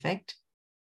Perfect.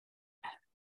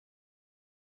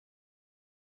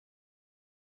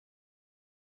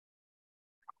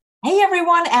 Hey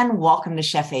everyone, and welcome to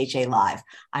Chef AJ Live.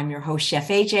 I'm your host, Chef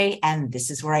AJ, and this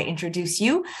is where I introduce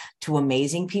you to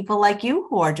amazing people like you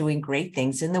who are doing great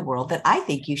things in the world that I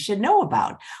think you should know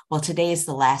about. Well, today is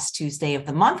the last Tuesday of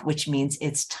the month, which means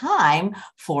it's time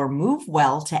for Move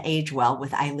Well to Age Well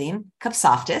with Eileen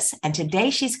Kopsaftis. And today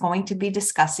she's going to be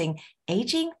discussing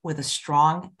aging with a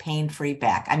strong, pain-free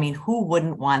back. I mean, who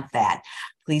wouldn't want that?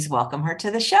 Please welcome her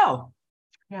to the show.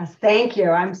 Yes, thank you.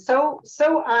 I'm so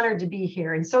honored to be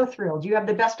here and so thrilled. You have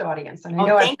the best audience. And I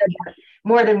know I've said that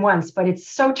more than once, but it's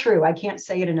so true. I can't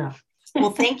say it enough. Well,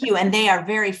 thank you. And they are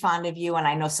very fond of you. And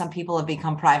I know some people have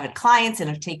become private clients and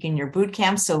have taken your boot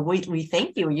camp. So we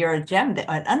thank you. You're a gem,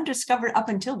 an undiscovered, up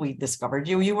until we discovered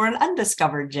you, you were an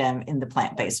undiscovered gem in the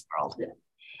plant-based world. Yeah.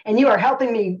 And you are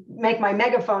helping me make my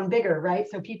megaphone bigger, right?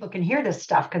 So people can hear this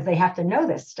stuff because they have to know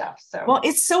this stuff. So, well,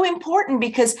 it's so important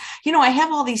because, you know, I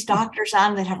have all these doctors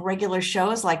on that have regular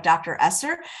shows like Dr.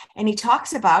 Esser, and he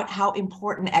talks about how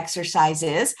important exercise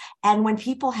is. And when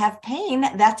people have pain,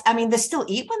 they still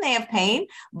eat when they have pain,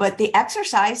 but the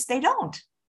exercise, they don't.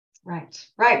 Right.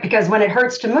 Because when it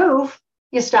hurts to move,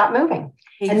 you stop moving.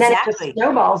 Exactly. And then it just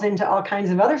snowballs into all kinds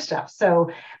of other stuff.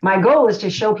 So my goal is to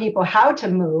show people how to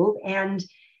move and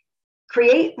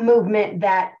create movement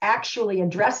that actually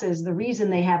addresses the reason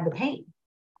they have the pain.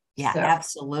 Yeah,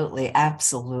 absolutely.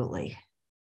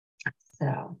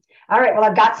 So, all right, well,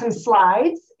 I've got some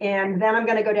slides, and then I'm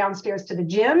going to go downstairs to the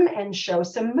gym and show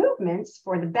some movements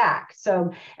for the back.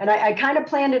 So, and I kind of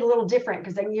planned it a little different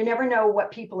because you never know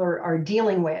what people are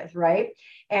dealing with, right?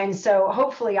 And so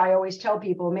hopefully I always tell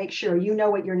people, make sure you know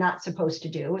what you're not supposed to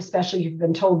do, especially if you've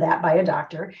been told that by a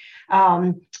doctor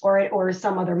or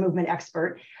some other movement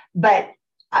expert. But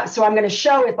so I'm going to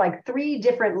show it like 3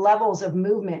 different levels of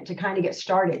movement to kind of get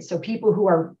started. So people who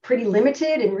are pretty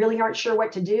limited and really aren't sure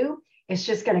what to do, it's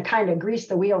just going to kind of grease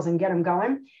the wheels and get them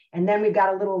going. And then we've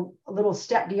got a little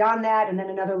step beyond that, and then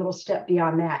another little step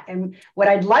beyond that. And what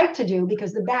I'd like to do,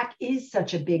 because the back is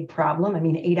such a big problem, I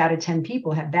mean, 8 out of 10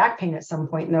 people have back pain at some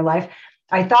point in their life.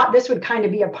 I thought this would kind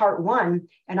of be a part 1,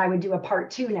 and I would do a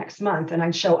part 2 next month, and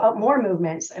I'd show up more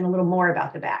movements and a little more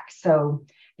about the back. So,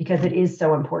 because it is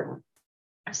so important.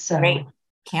 So great.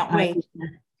 Can't wait.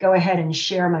 Go ahead and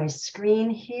share my screen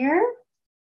here.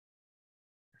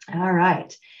 All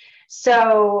right.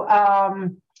 So,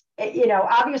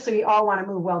 obviously we all want to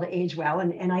move well to age well.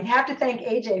 And I'd have to thank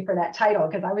AJ for that title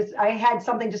because I had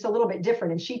something just a little bit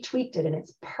different and she tweaked it and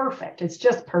it's perfect. It's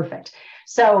just perfect.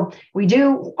 So we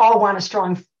do all want a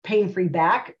strong, pain-free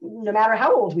back, no matter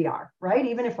how old we are, right?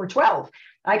 Even if we're 12.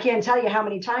 I can't tell you how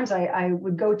many times I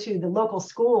would go to the local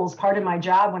schools. Part of my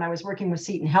job when I was working with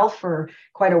Seton Health for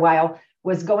quite a while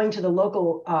was going to the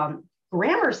local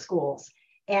grammar schools.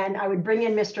 And I would bring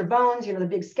in Mr. Bones, the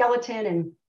big skeleton,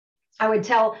 and I would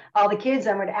tell all the kids,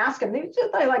 I would ask them, they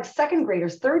were like 2nd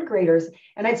graders, 3rd graders.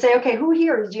 And I'd say, okay, who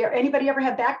here, anybody ever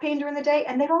have back pain during the day?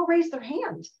 And they'd all raise their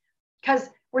hand because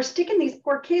we're sticking these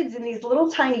poor kids in these little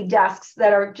tiny desks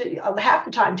that are half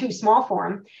the time too small for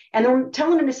them. And they're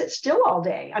telling them to sit still all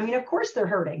day. I mean, of course they're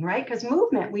hurting, right? Because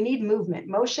movement, we need movement.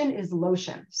 Motion is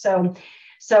lotion. So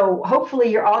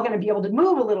hopefully you're all going to be able to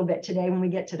move a little bit today when we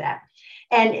get to that.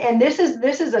 And this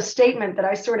is a statement that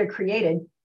I sort of created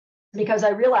because I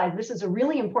realized this is a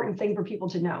really important thing for people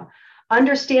to know.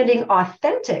 Understanding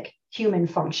authentic human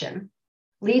function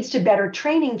leads to better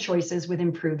training choices with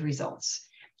improved results.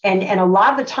 And a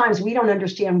lot of the times we don't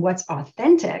understand what's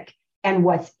authentic and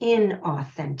what's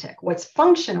inauthentic, what's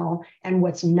functional and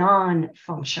what's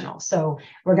non-functional. So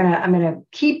I'm gonna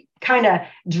keep kind of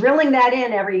drilling that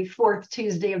in every 4th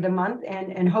Tuesday of the month,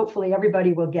 and hopefully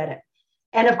everybody will get it.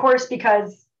 And of course,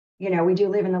 because we do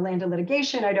live in the land of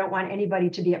litigation, I don't want anybody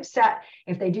to be upset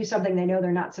if they do something they know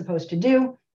they're not supposed to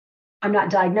do. I'm not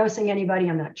diagnosing anybody.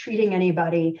 I'm not treating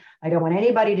anybody. I don't want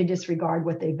anybody to disregard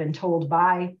what they've been told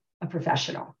by a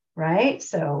professional, right?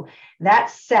 So that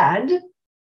said,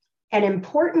 an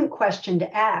important question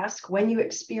to ask when you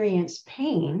experience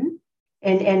pain,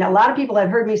 and a lot of people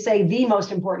have heard me say the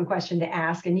most important question to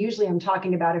ask, and usually I'm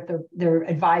talking about if they're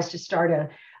advised to start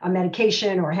a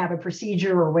medication or have a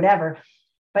procedure or whatever,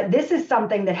 but this is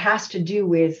something that has to do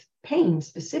with pain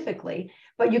specifically,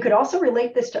 but you could also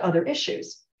relate this to other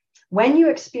issues. When you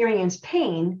experience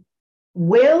pain,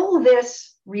 will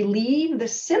this relieve the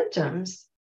symptoms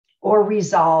or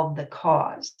resolve the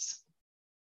cause?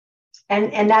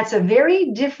 And that's a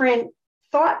very different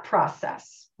thought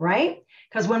process, right?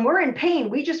 Because when we're in pain,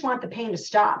 we just want the pain to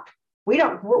stop.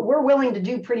 We're willing to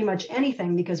do pretty much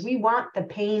anything because we want the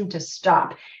pain to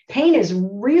stop. Pain is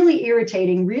really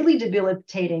irritating, really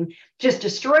debilitating, just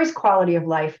destroys quality of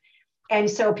life. And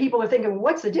so people are thinking, well,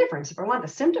 what's the difference? If I want the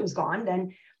symptoms gone,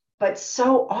 then, but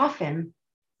so often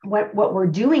what we're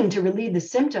doing to relieve the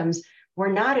symptoms,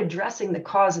 we're not addressing the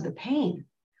cause of the pain.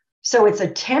 So it's a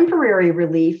temporary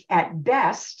relief at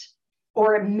best,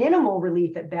 or a minimal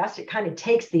relief at best. It kind of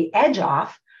takes the edge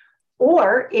off,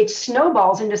 or it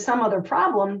snowballs into some other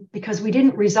problem because we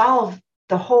didn't resolve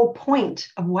the whole point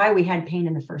of why we had pain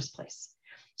in the first place.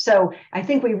 So I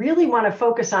think we really want to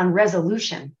focus on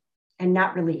resolution and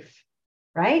not relief,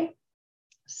 right?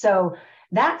 So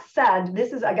that said,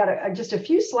 I got just a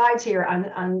few slides here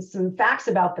on some facts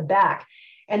about the back.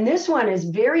 And this one is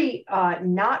very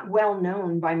not well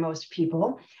known by most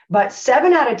people, but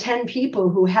 7 out of 10 people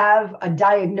who have a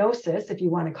diagnosis, if you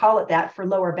want to call it that, for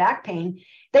lower back pain,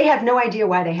 they have no idea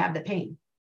why they have the pain.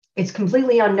 It's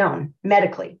completely unknown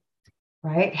medically,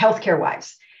 right? Healthcare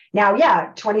wise. Now,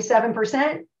 yeah,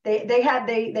 27%,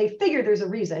 they figure there's a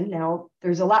reason. Now,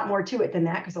 there's a lot more to it than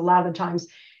that, because a lot of the times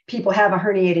people have a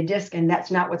herniated disc and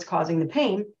that's not what's causing the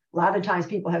pain. A lot of the times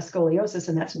people have scoliosis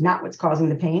and that's not what's causing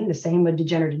the pain. The same with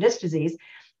degenerative disc disease.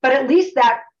 But at least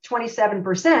that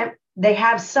 27%, they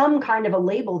have some kind of a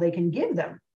label they can give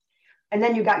them. And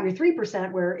then you got your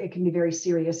 3% where it can be very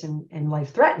serious and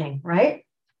life-threatening, right?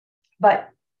 But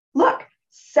look,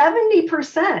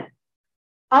 70%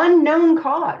 unknown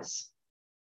cause.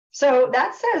 So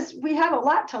that says we have a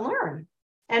lot to learn.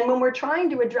 And when we're trying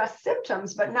to address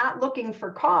symptoms, but not looking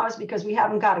for cause because we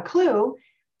haven't got a clue,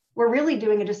 we're really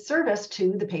doing a disservice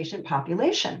to the patient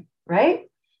population, right?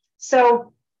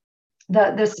 So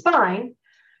the spine,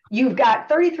 you've got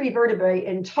 33 vertebrae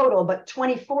in total, but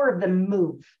 24 of them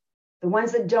move. The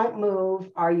ones that don't move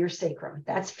are your sacrum.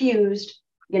 That's fused,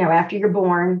 after you're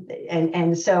born.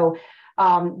 And so,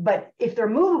 but if they're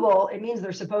movable, it means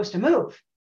they're supposed to move,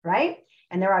 right?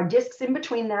 And there are discs in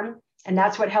between them. And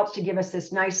that's what helps to give us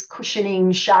this nice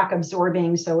cushioning, shock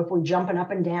absorbing. So if we're jumping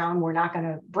up and down, we're not going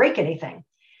to break anything.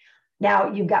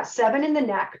 Now, you've got 7 in the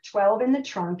neck, 12 in the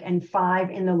trunk, and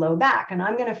 5 in the low back. And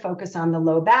I'm going to focus on the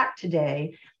low back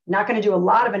today. I'm not going to do a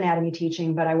lot of anatomy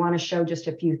teaching, but I want to show just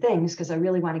a few things because I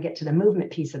really want to get to the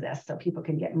movement piece of this so people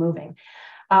can get moving.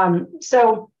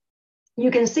 So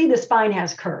you can see the spine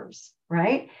has curves,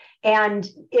 right? And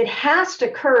it has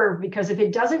to curve because if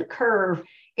it doesn't curve,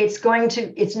 it's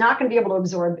not going to be able to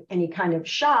absorb any kind of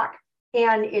shock,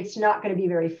 and it's not going to be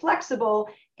very flexible,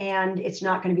 and it's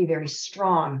not going to be very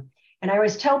strong. And I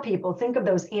always tell people, think of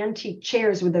those antique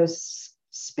chairs with those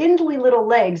spindly little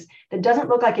legs that doesn't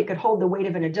look like it could hold the weight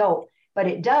of an adult, but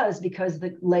it does because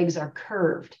the legs are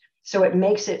curved. So it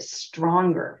makes it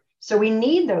stronger. So we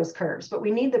need those curves, but we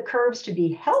need the curves to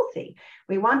be healthy.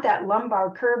 We want that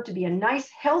lumbar curve to be a nice,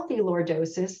 healthy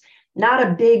lordosis, not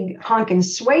a big honking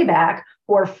sway back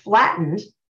or flattened.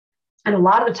 And a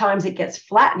lot of the times it gets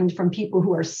flattened from people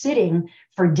who are sitting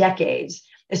for decades,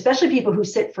 especially people who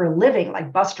sit for a living,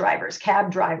 like bus drivers, cab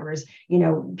drivers,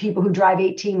 people who drive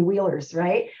 18-wheelers,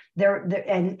 right?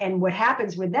 And what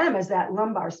happens with them is that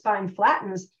lumbar spine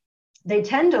flattens, they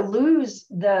tend to lose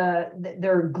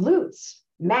their glutes,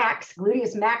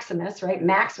 gluteus maximus, right?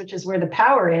 Max, which is where the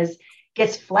power is,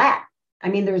 gets flat. I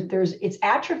mean, it's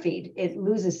atrophied. It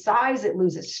loses size, it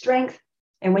loses strength.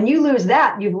 And when you lose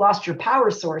that, you've lost your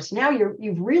power source. Now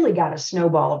you've really got a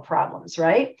snowball of problems,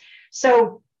 right?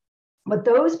 So what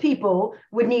those people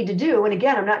would need to do, and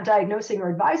again, I'm not diagnosing or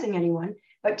advising anyone,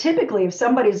 but typically if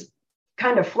somebody's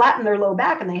kind of flattened their low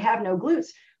back and they have no glutes,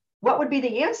 what would be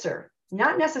the answer?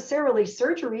 Not necessarily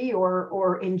surgery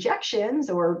or injections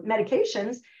or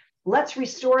medications. Let's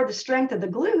restore the strength of the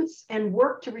glutes and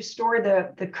work to restore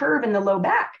the curve in the low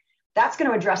back. That's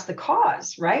going to address the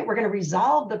cause, right? We're going to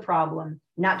resolve the problem,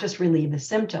 not just relieve the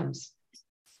symptoms.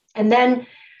 And then,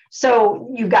 so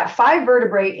you've got 5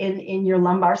 vertebrae in your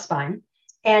lumbar spine,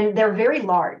 and they're very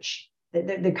large.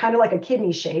 They're kind of like a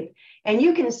kidney shape. And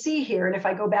you can see here, and if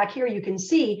I go back here, you can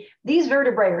see these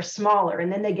vertebrae are smaller,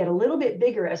 and then they get a little bit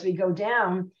bigger as we go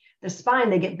down the spine.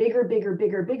 They get bigger, bigger,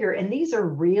 bigger, bigger, and these are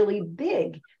really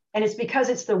big. And it's because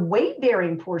it's the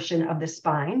weight-bearing portion of the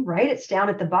spine, right? It's down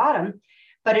at the bottom,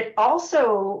 but it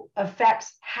also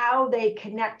affects how they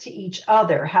connect to each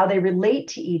other, how they relate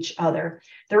to each other.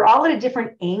 They're all at a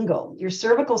different angle. Your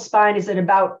cervical spine is at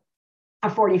about a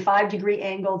 45-degree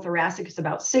angle, thoracic is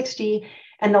about 60,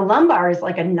 and the lumbar is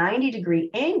like a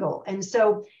 90-degree angle. And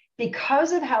so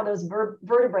because of how those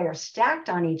vertebrae are stacked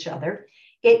on each other,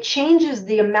 it changes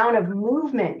the amount of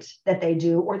movement that they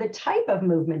do or the type of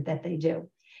movement that they do.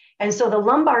 And so the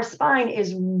lumbar spine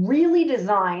is really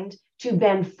designed to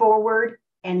bend forward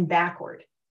and backward.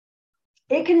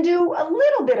 It can do a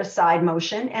little bit of side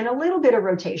motion and a little bit of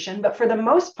rotation, but for the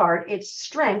most part, its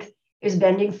strength is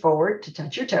bending forward to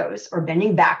touch your toes or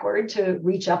bending backward to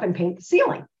reach up and paint the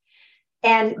ceiling.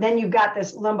 And then you've got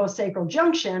this lumbosacral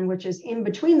junction, which is in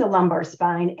between the lumbar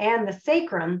spine and the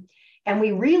sacrum. And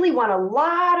we really want a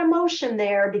lot of motion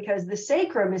there because the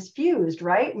sacrum is fused,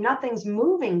 right? Nothing's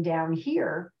moving down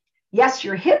here. Yes,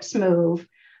 your hips move,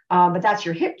 but that's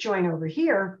your hip joint over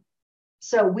here.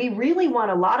 So we really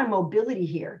want a lot of mobility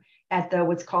here at the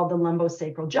what's called the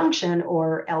lumbosacral junction,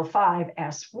 or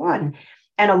L5-S1.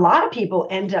 And a lot of people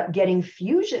end up getting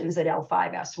fusions at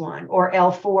L5-S1 or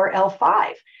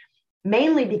L4-L5,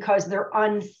 mainly because they're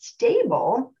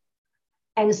unstable.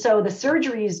 And so the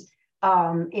surgery's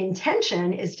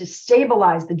intention is to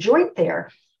stabilize the joint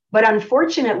there. But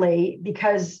unfortunately,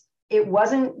 because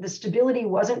the stability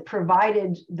wasn't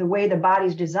provided the way the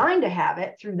body's designed to have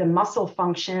it through the muscle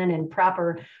function and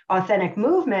proper authentic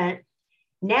movement,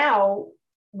 now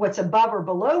what's above or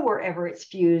below wherever it's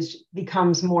fused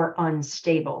becomes more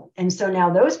unstable. And so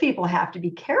now those people have to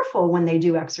be careful when they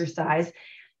do exercise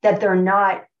that they're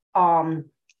not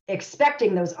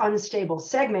expecting those unstable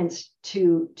segments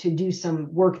to do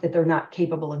some work that they're not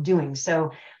capable of doing.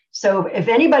 So if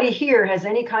anybody here has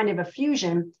any kind of a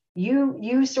fusion,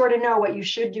 you sort of know what you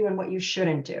should do and what you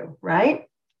shouldn't do, right?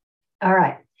 All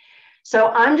right. So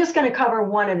I'm just going to cover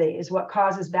one of these, what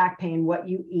causes back pain, what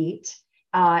you eat.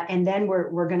 And then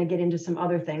we're going to get into some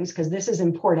other things because this is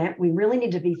important. We really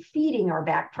need to be feeding our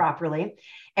back properly.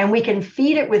 And we can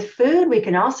feed it with food. We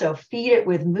can also feed it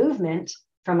with movement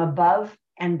from above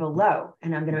and below.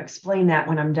 And I'm going to explain that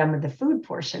when I'm done with the food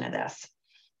portion of this.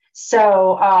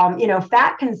 So,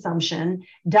 fat consumption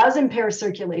does impair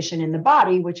circulation in the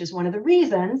body, which is one of the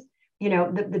reasons,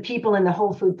 the people in the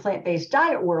whole food plant-based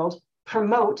diet world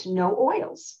promote no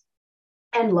oils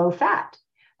and low fat,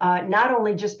 not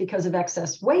only just because of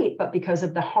excess weight, but because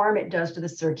of the harm it does to the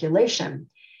circulation.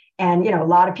 And, a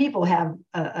lot of people have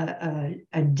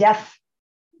a death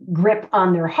grip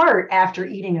on their heart after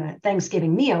eating a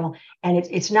Thanksgiving meal. And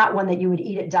it's not one that you would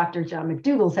eat at Dr. John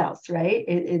McDougall's house, right?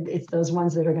 It's those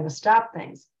ones that are going to stop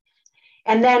things.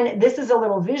 And then this is a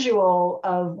little visual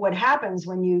of what happens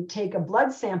when you take a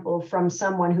blood sample from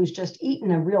someone who's just eaten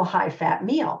a real high fat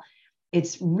meal.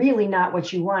 It's really not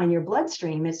what you want in your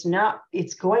bloodstream.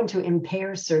 It's going to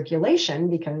impair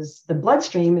circulation because the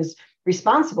bloodstream is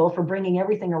responsible for bringing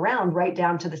everything around right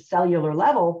down to the cellular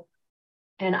level.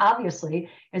 And obviously,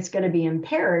 it's going to be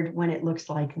impaired when it looks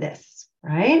like this,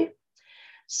 right?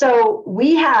 So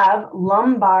we have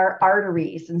lumbar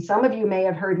arteries, and some of you may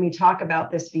have heard me talk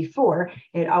about this before.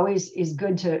 It always is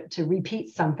good to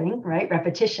repeat something, right?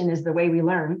 Repetition is the way we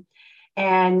learn.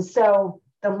 And so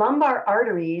the lumbar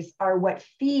arteries are what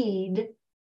feed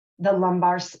the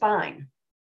lumbar spine.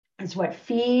 It's what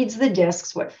feeds the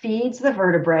discs, what feeds the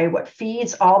vertebrae, what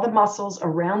feeds all the muscles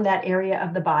around that area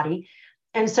of the body.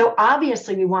 And so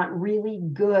obviously we want really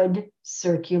good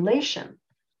circulation.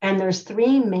 And there's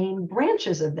three main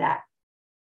branches of that.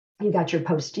 You got your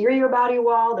posterior body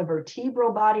wall, the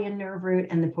vertebral body and nerve root,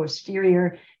 and the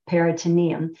posterior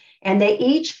peritoneum. And they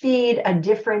each feed a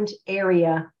different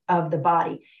area of the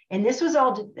body. And this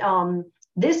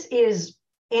is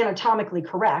anatomically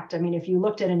correct. I mean, if you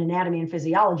looked at an anatomy and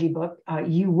physiology book,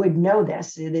 you would know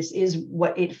this. This is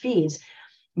what it feeds.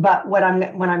 But when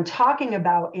I'm talking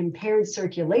about impaired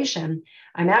circulation,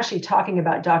 I'm actually talking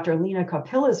about Dr. Leena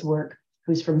Koppila's work,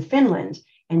 who's from Finland,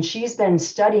 and she's been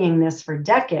studying this for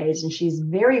decades, and she's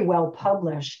very well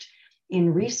published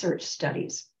in research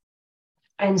studies.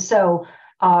 And so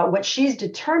what she's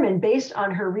determined based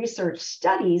on her research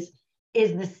studies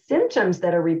is the symptoms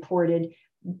that are reported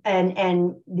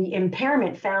and the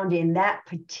impairment found in that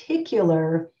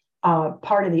particular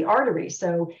part of the artery.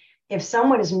 So if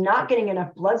someone is not getting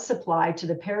enough blood supply to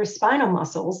the paraspinal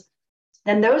muscles,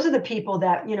 then those are the people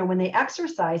that, when they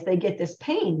exercise, they get this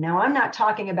pain. Now, I'm not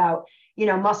talking about,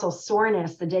 muscle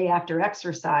soreness the day after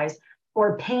exercise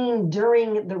or pain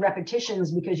during the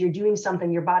repetitions because you're doing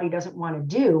something your body doesn't want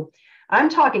to do. I'm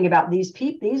talking about these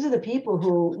people. These are the people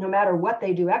who, no matter what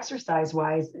they do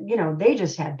exercise-wise, they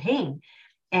just had pain.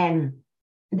 And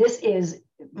this is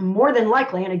more than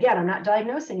likely, and again, I'm not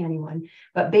diagnosing anyone,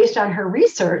 but based on her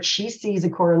research, she sees a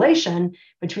correlation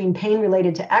between pain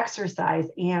related to exercise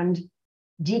and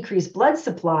decreased blood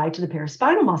supply to the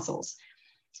paraspinal muscles.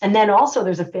 And then also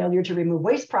there's a failure to remove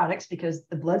waste products because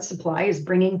the blood supply is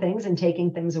bringing things and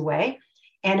taking things away,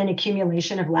 and an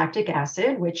accumulation of lactic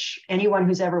acid, which anyone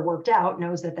who's ever worked out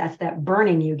knows that that's that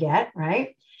burning you get,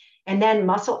 right? And then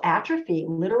muscle atrophy,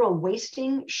 literal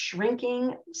wasting,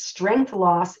 shrinking, strength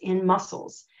loss in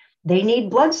muscles. They need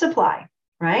blood supply,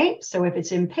 right? So if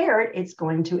it's impaired, it's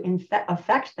going to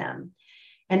affect them.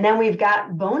 And then we've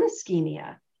got bone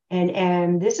ischemia.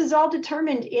 And this is all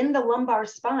determined in the lumbar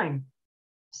spine.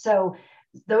 So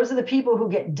those are the people who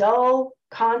get dull,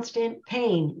 constant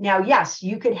pain. Now, yes,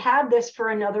 you could have this for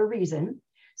another reason.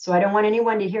 So I don't want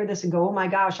anyone to hear this and go, oh my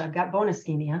gosh, I've got bone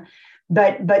ischemia.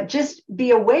 But just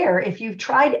be aware, if you've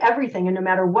tried everything and no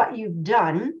matter what you've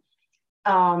done,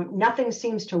 nothing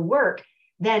seems to work,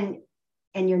 then,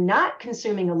 and you're not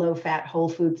consuming a low-fat, whole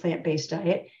food, plant-based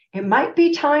diet, it might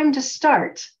be time to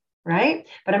start, right?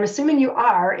 But I'm assuming you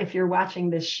are if you're watching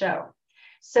this show.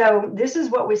 So this is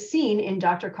what was seen in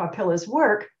Dr. Kaupila's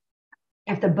work.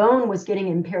 If the bone was getting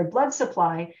impaired blood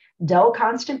supply, dull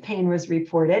constant pain was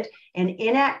reported, and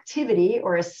inactivity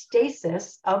or a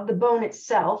stasis of the bone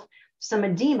itself, some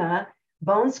edema,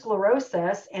 bone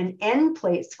sclerosis, and end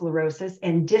plate sclerosis,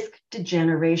 and disc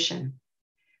degeneration.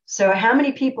 So how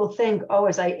many people think, oh,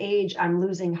 as I age, I'm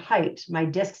losing height, my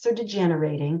discs are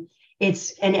degenerating.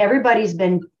 And everybody's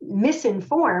been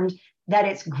misinformed that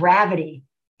it's gravity,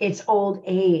 it's old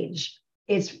age,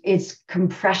 it's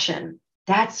compression.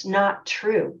 That's not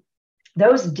true.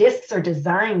 Those discs are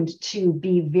designed to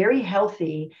be very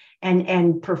healthy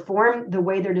and perform the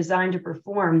way they're designed to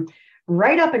perform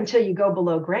right up until you go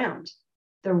below ground.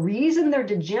 The reason they're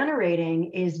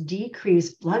degenerating is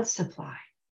decreased blood supply.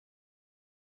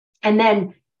 And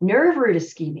then nerve root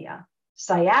ischemia,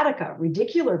 sciatica,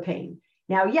 radicular pain.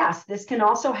 Now, yes, this can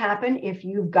also happen if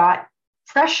you've got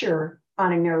pressure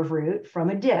on a nerve root from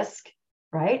a disc,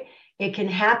 right? It can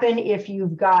happen if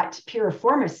you've got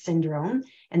piriformis syndrome,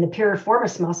 and the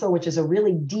piriformis muscle, which is a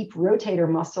really deep rotator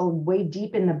muscle way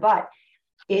deep in the butt,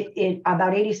 it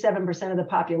about 87% of the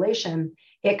population,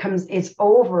 it's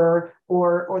over,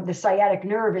 or the sciatic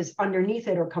nerve is underneath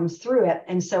it or comes through it.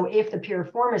 And so if the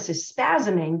piriformis is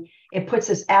spasming, it puts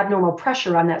this abnormal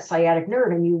pressure on that sciatic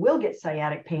nerve and you will get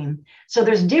sciatic pain. So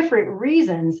there's different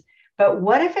reasons, but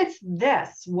what if it's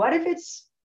this? What if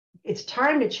it's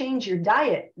time to change your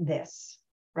diet this,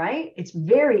 right? It's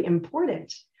very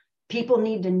important. People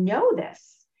need to know this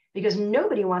because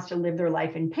nobody wants to live their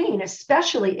life in pain,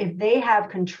 especially if they have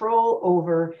control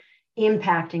over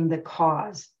impacting the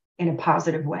cause in a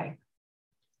positive way.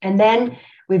 And then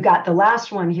we've got the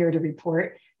last one here to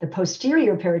report, the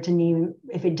posterior peritoneum.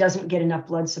 If it doesn't get enough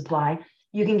blood supply,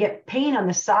 you can get pain on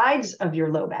the sides of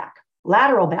your low back,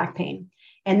 lateral back pain,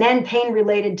 and then pain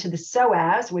related to the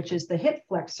psoas, which is the hip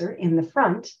flexor in the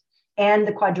front, and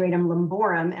the quadratum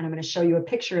lumborum. And I'm going to show you a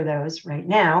picture of those right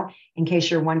now in case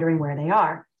you're wondering where they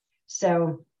are.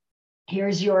 So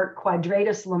here's your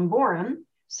quadratus lumborum.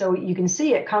 So you can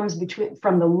see it comes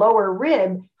from the lower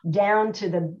rib down to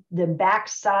the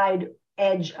backside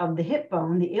edge of the hip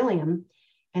bone, the ilium.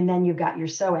 And then you've got your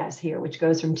psoas here, which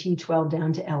goes from T12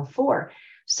 down to L4.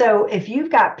 So if you've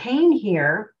got pain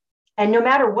here, and no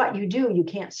matter what you do, you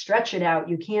can't stretch it out,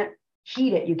 you can't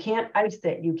heat it, you can't ice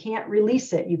it, you can't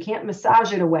release it, you can't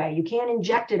massage it away, you can't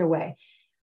inject it away.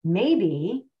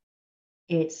 Maybe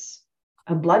it's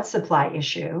a blood supply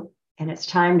issue, and it's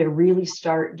time to really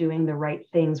start doing the right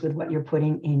things with what you're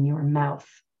putting in your mouth,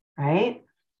 right?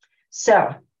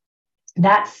 So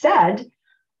that said,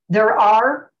 there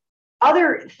are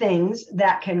other things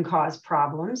that can cause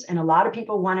problems, and a lot of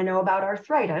people want to know about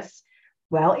arthritis.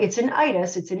 Well, it's an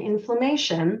itis, it's an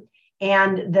inflammation,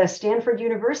 and the Stanford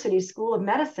University School of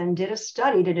Medicine did a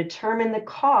study to determine the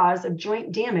cause of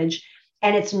joint damage,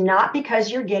 and it's not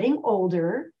because you're getting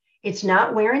older, it's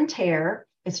not wear and tear,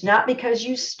 it's not because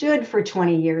you stood for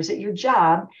 20 years at your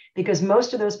job, because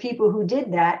most of those people who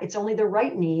did that, it's only the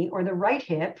right knee or the right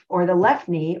hip or the left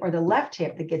knee or the left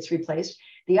hip that gets replaced.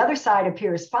 The other side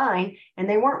appears fine, and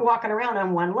they weren't walking around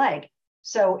on one leg.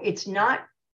 So it's not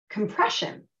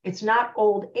compression. It's not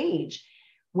old age.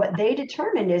 What they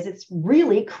determined is it's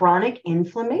really chronic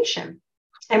inflammation.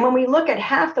 And when we look at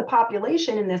half the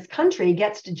population in this country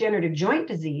gets degenerative joint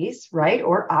disease, right,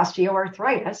 or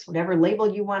osteoarthritis, whatever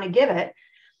label you want to give it,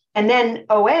 and then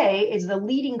OA is the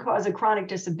leading cause of chronic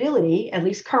disability, at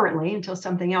least currently, until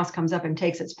something else comes up and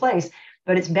takes its place.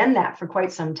 But it's been that for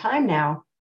quite some time now.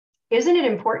 Isn't it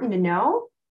important to know?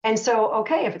 And so,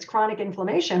 okay, if it's chronic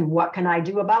inflammation, what can I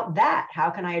do about that? How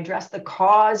can I address the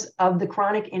cause of the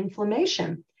chronic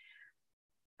inflammation?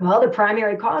 Well, the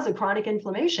primary cause of chronic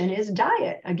inflammation is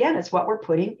diet. Again, it's what we're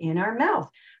putting in our mouth.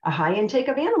 A high intake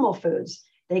of animal foods.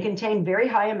 They contain very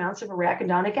high amounts of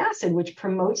arachidonic acid, which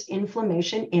promotes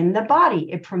inflammation in the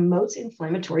body. It promotes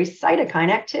inflammatory cytokine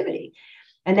activity.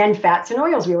 And then fats and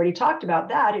oils, we already talked about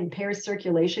that, impairs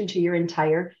circulation to your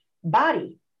entire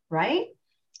body, right?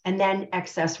 And then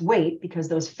excess weight, because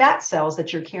those fat cells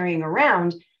that you're carrying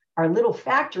around are little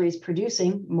factories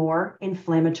producing more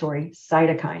inflammatory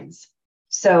cytokines.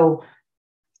 So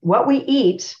what we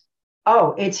eat,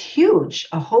 oh, it's huge.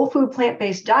 A whole food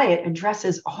plant-based diet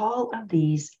addresses all of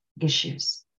these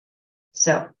issues.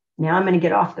 So now I'm going to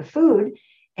get off the food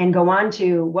and go on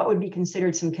to what would be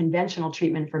considered some conventional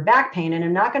treatment for back pain. And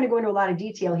I'm not going to go into a lot of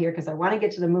detail here because I want to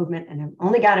get to the movement, and I've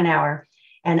only got an hour,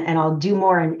 and I'll do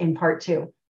more in part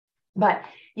two. But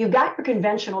you've got your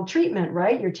conventional treatment,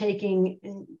 right? You're taking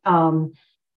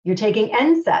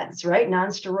NSAIDs, right?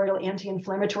 Non-steroidal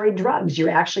anti-inflammatory drugs. You're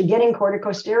actually getting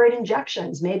corticosteroid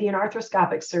injections, maybe an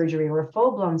arthroscopic surgery or a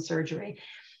full-blown surgery.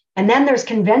 And then there's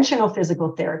conventional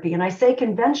physical therapy. And I say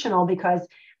conventional because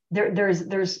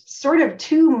there's sort of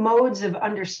two modes of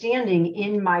understanding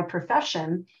in my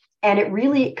profession. And it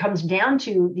really comes down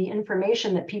to the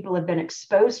information that people have been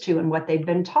exposed to and what they've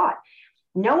been taught.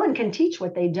 No one can teach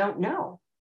what they don't know.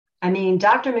 I mean,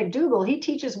 Dr. McDougall, he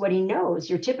teaches what he knows.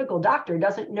 Your typical doctor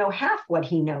doesn't know half what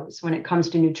he knows when it comes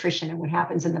to nutrition and what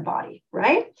happens in the body,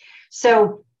 right?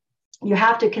 So you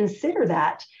have to consider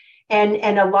that.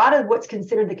 And a lot of what's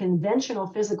considered the conventional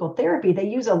physical therapy, they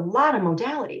use a lot of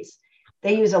modalities.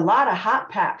 They use a lot of hot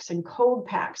packs and cold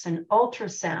packs and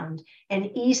ultrasound and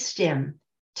e-stim,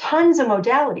 tons of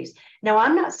modalities. Now,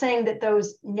 I'm not saying that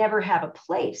those never have a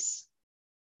place,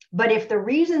 but if the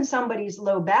reason somebody's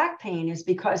low back pain is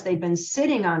because they've been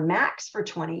sitting on Max for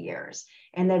 20 years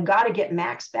and they've got to get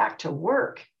Max back to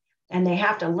work and they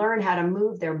have to learn how to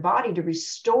move their body to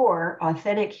restore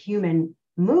authentic human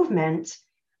movement,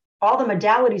 all the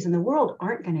modalities in the world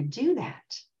aren't going to do that.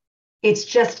 It's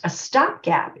just a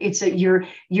stopgap.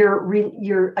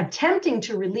 You're attempting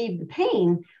to relieve the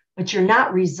pain, but you're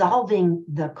not resolving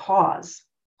the cause.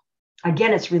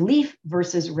 Again, it's relief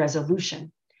versus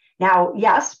resolution. Now,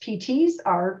 yes, PTs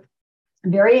are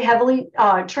very heavily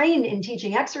trained in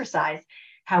teaching exercise.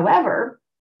 However,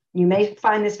 you may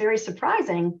find this very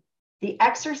surprising. The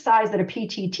exercise that a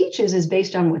PT teaches is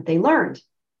based on what they learned.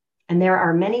 And there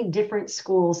are many different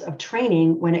schools of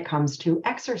training when it comes to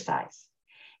exercise.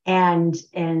 And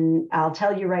I'll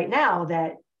tell you right now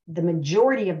that the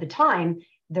majority of the time,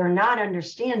 they're not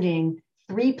understanding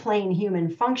three-plane human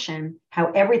function,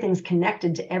 how everything's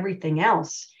connected to everything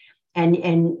else.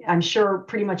 And I'm sure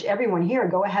pretty much everyone here,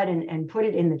 go ahead and put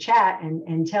it in the chat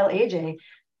and tell AJ.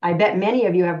 I bet many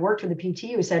of you have worked with a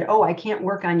PT who said, oh, I can't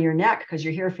work on your neck because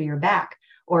you're here for your back.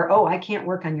 Or, oh, I can't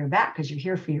work on your back because you're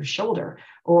here for your shoulder.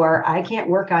 Or I can't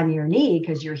work on your knee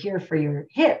because you're here for your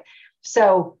hip.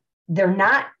 So they're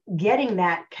not getting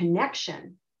that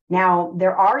connection. Now,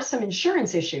 there are some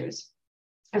insurance issues.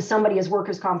 If somebody has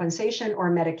workers' compensation or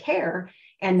Medicare,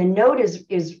 and the note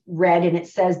is read and it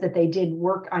says that they did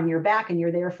work on your back and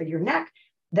you're there for your neck,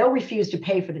 they'll refuse to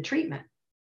pay for the treatment.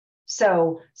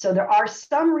 So there are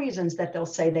some reasons that they'll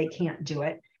say they can't do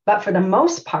it. But for the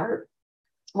most part,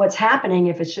 what's happening,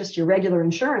 if it's just your regular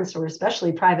insurance or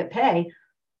especially private pay,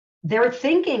 they're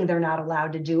thinking they're not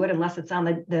allowed to do it unless it's on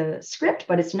the script,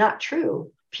 but it's not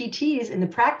true. PTs in the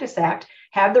Practice Act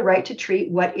have the right to treat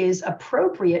what is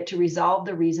appropriate to resolve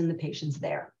the reason the patient's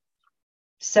there.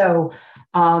 So,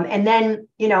 and then,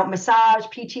 massage,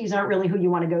 PTs aren't really who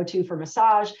you want to go to for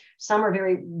massage. Some are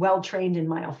very well trained in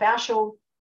myofascial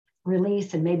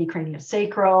release and maybe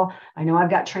craniosacral. I know I've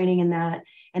got training in that.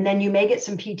 And then you may get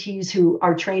some PTs who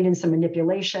are trained in some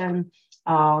manipulation.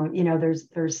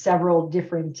 There's several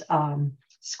different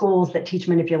schools that teach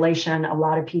manipulation. A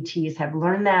lot of PTs have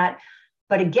learned that.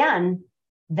 But again,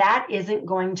 that isn't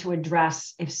going to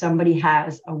address if somebody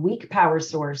has a weak power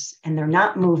source and they're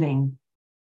not moving.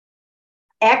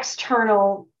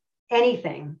 External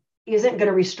anything isn't going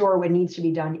to restore what needs to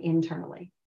be done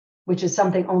internally, which is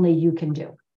something only you can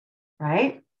do,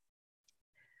 right?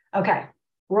 Okay,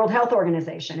 World Health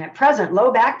Organization. At present,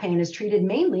 low back pain is treated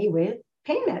mainly with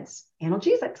pain meds,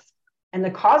 analgesics, and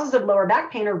the causes of lower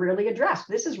back pain are rarely addressed.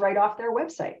 This is right off their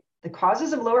website. The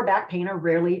causes of lower back pain are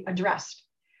rarely addressed.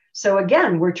 So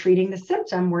again, we're treating the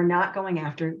symptom. We're not going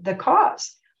after the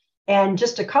cause. And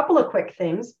just a couple of quick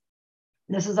things.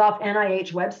 This is off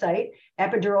NIH website.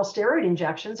 Epidural steroid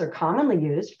injections are commonly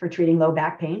used for treating low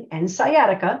back pain and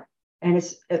sciatica, and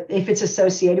if it's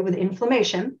associated with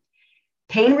inflammation.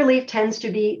 Pain relief tends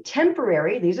to be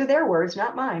temporary. These are their words,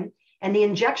 not mine. And the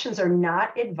injections are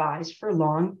not advised for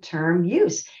long-term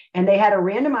use. And they had a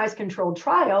randomized controlled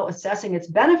trial assessing its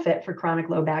benefit for chronic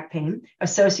low back pain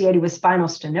associated with spinal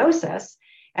stenosis.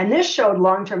 And this showed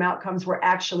long-term outcomes were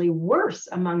actually worse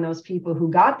among those people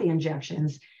who got the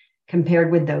injections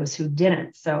compared with those who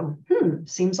didn't. So,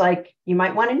 seems like you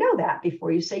might want to know that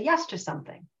before you say yes to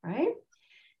something, right?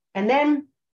 And then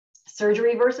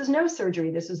Surgery versus no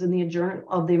surgery. This is in the Journal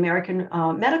of the American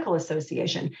Medical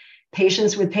Association.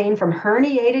 Patients with pain from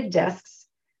herniated discs,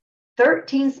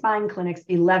 13 spine clinics,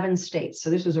 11 states. So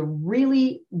this was a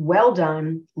really well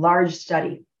done, large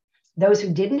study. Those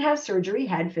who didn't have surgery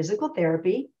had physical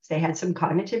therapy. They had some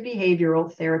cognitive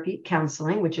behavioral therapy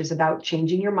counseling, which is about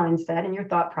changing your mindset and your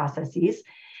thought processes.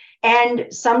 And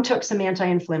some took some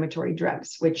anti-inflammatory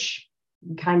drugs, which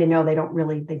you kind of know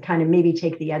they kind of maybe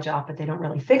take the edge off, but they don't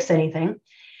really fix anything.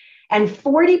 And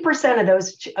 40% of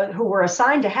those who were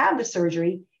assigned to have the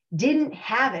surgery didn't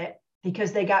have it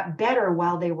because they got better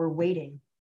while they were waiting.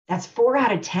 That's 4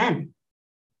 out of 10.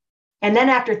 And then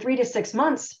after 3 to 6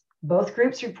 months, both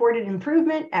groups reported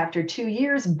improvement. After 2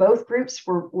 years, both groups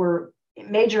were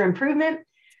major improvement.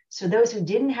 So those who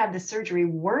didn't have the surgery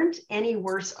weren't any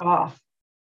worse off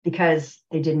because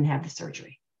they didn't have the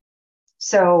surgery.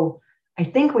 So I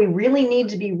think we really need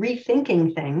to be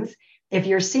rethinking things. If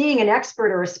you're seeing an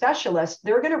expert or a specialist,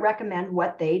 they're going to recommend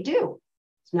what they do.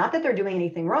 It's not that they're doing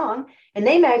anything wrong. And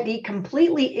they might be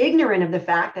completely ignorant of the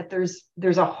fact that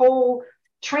there's a whole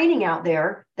training out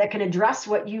there that can address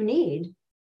what you need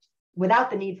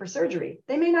without the need for surgery.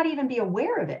 They may not even be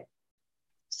aware of it.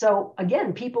 So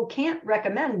again, people can't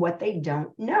recommend what they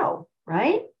don't know,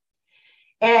 right?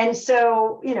 And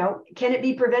so, can it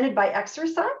be prevented by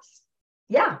exercise?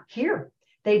 Yeah, here.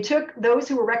 They took those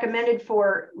who were recommended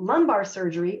for lumbar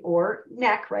surgery or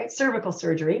neck, right? Cervical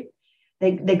surgery.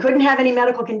 They couldn't have any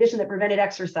medical condition that prevented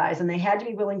exercise, and they had to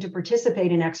be willing to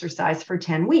participate in exercise for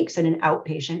 10 weeks in an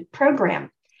outpatient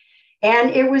program. And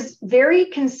it was very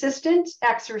consistent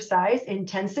exercise,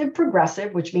 intensive,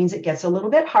 progressive, which means it gets a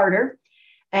little bit harder.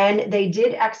 And they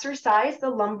did exercise the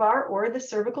lumbar or the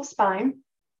cervical spine.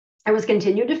 It was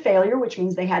continued to failure, which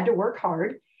means they had to work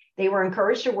hard. They were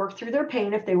encouraged to work through their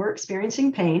pain if they were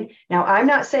experiencing pain. Now, I'm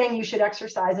not saying you should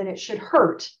exercise and it should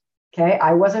hurt. Okay.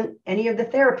 I wasn't any of the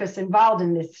therapists involved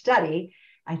in this study.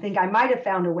 I think I might have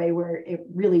found a way where it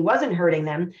really wasn't hurting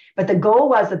them. But the goal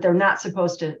was that they're not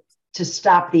supposed to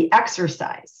stop the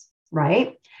exercise,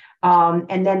 right?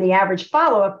 And then the average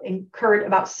follow-up occurred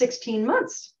about 16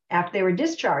 months after they were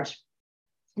discharged.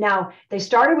 Now, they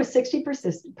started with 60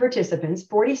 participants,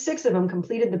 46 of them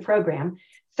completed the program,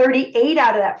 38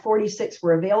 out of that 46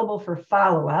 were available for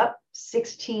follow-up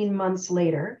 16 months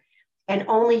later, and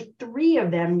only 3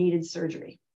 of them needed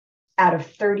surgery out of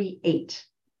 38.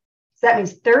 So that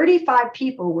means 35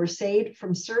 people were saved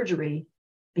from surgery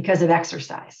because of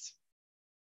exercise.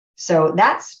 So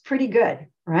that's pretty good,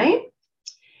 right?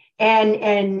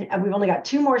 And we've only got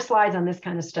 2 more slides on this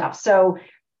kind of stuff. So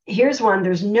here's one.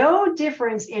 There's no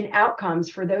difference in outcomes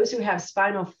for those who have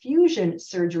spinal fusion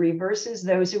surgery versus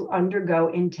those who undergo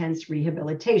intense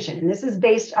rehabilitation. And this is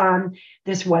based on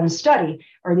this one study,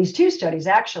 or these 2 studies,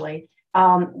 actually.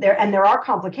 There are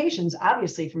complications,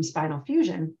 obviously, from spinal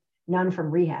fusion, none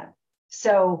from rehab.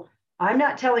 So I'm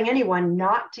not telling anyone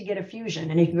not to get a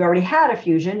fusion. And if you've already had a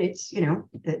fusion, it's,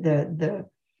 the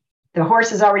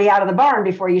horse is already out of the barn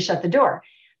before you shut the door.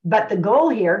 But the goal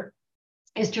here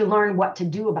is to learn what to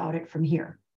do about it from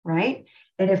here, right?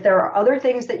 And if there are other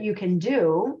things that you can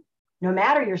do, no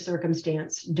matter your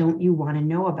circumstance, don't you want to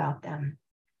know about them?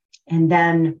 And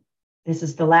then this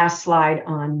is the last slide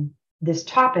on this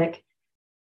topic.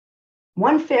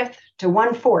 1/5 to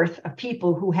 1/4 of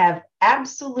people who have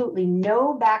absolutely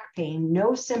no back pain,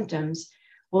 no symptoms,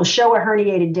 will show a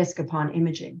herniated disc upon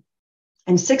imaging.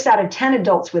 And 6 out of 10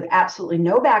 adults with absolutely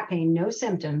no back pain, no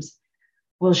symptoms,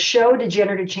 will show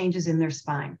degenerative changes in their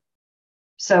spine.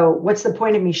 So what's the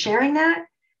point of me sharing that?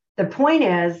 The point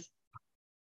is,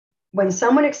 when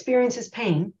someone experiences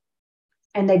pain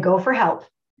and they go for help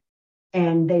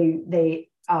and they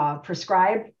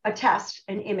prescribe a test,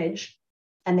 an image,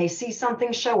 and they see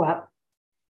something show up,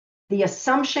 the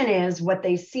assumption is what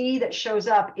they see that shows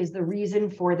up is the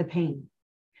reason for the pain.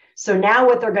 So now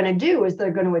what they're going to do is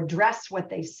they're going to address what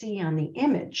they see on the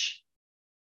image.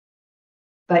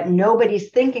 But nobody's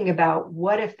thinking about,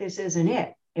 what if this isn't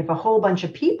it? If a whole bunch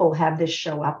of people have this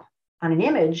show up on an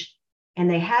image and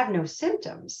they have no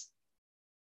symptoms,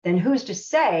 then who's to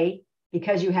say,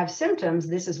 because you have symptoms,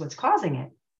 this is what's causing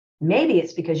it? Maybe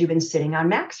it's because you've been sitting on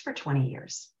Max for 20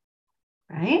 years,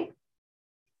 right?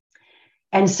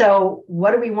 And so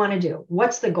what do we want to do?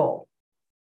 What's the goal?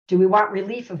 Do we want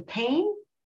relief of pain,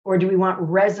 or do we want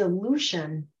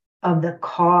resolution of the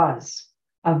cause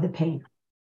of the pain?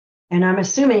 And I'm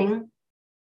assuming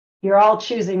you're all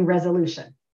choosing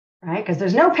resolution, right? Because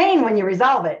there's no pain when you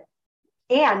resolve it.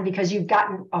 And because you've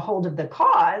gotten a hold of the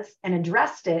cause and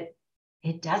addressed it,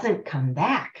 it doesn't come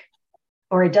back,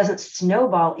 or it doesn't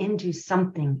snowball into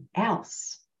something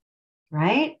else,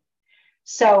 right?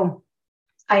 So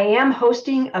I am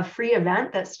hosting a free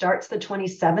event that starts the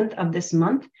 27th of this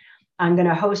month. I'm going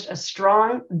to host a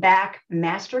strong back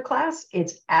masterclass.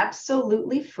 It's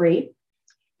absolutely free.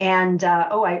 And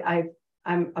I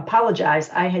apologize.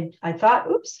 I thought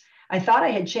I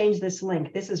had changed this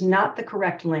link. This is not the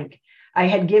correct link. I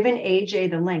had given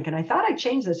AJ the link, and I thought I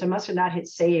changed this. I must have not hit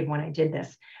save when I did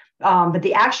this. But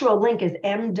the actual link is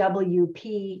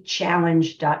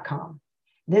mwpchallenge.com.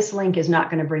 This link is not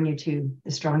going to bring you to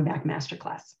the Strong Back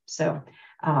Masterclass. So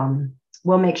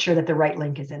we'll make sure that the right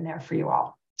link is in there for you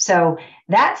all. So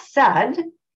that said,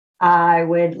 I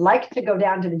would like to go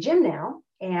down to the gym now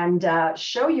and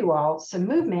show you all some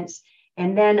movements.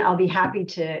 And then I'll be happy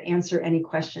to answer any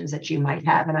questions that you might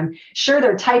have. And I'm sure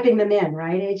they're typing them in,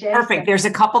 right, AJ? Perfect. There's a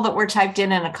couple that were typed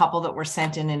in and a couple that were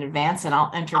sent in advance. And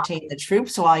I'll entertain the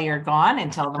troops while you're gone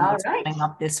and tell them what's coming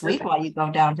up this week while you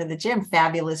go down to the gym.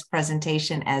 Fabulous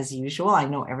presentation as usual. I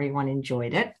know everyone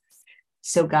enjoyed it.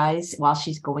 So guys, while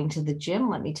she's going to the gym,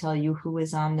 let me tell you who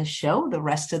is on the show the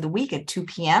rest of the week at 2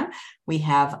 p.m. We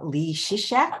have Lee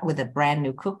Shishak with a brand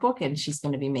new cookbook, and she's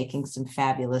going to be making some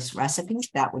fabulous recipes.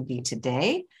 That would be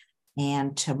today.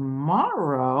 And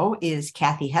tomorrow is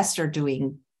Kathy Hester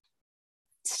doing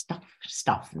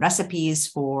recipes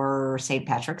for St.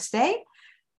 Patrick's Day.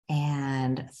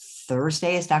 And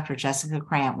Thursday is Dr. Jessica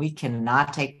Krant. We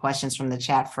cannot take questions from the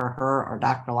chat for her or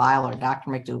Dr. Lyle or Dr.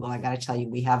 McDougall. I got to tell you,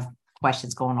 we have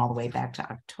questions going all the way back to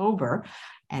October.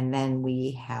 And then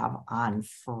we have on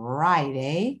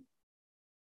Friday,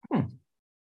 I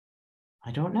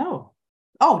don't know.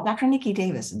 Oh, Dr. Nikki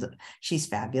Davis. She's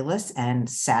fabulous. And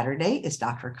Saturday is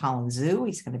Dr. Colin Zhu.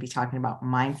 He's going to be talking about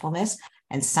mindfulness.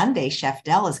 And Sunday, Chef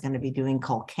Dell is going to be doing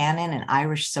colcannon and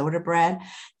Irish soda bread.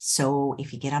 So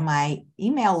if you get on my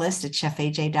email list at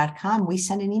chefaj.com, we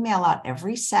send an email out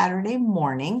every Saturday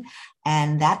morning,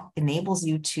 and that enables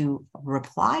you to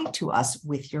reply to us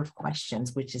with your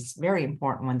questions, which is very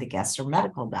important when the guests are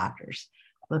medical doctors.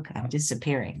 Look, I'm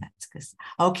disappearing. That's because,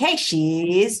 okay,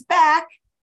 she's back.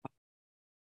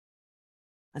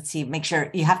 Let's see, make sure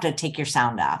you have to take your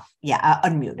sound off. Yeah,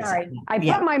 unmute. Sorry, I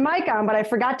put my mic on, but I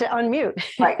forgot to unmute.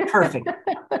 Right, perfect.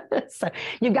 So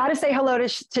you got to say hello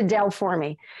to Dell for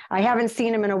me. I haven't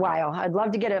seen him in a while. I'd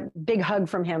love to get a big hug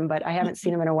from him, but I haven't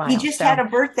seen him in a while. He just had a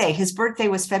birthday. His birthday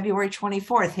was February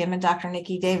 24th. Him and Dr.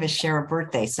 Nikki Davis share a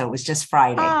birthday, so it was just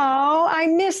Friday. Oh, I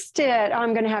missed it.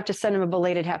 I'm going to have to send him a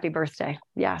belated happy birthday.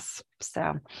 Yes.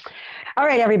 So, all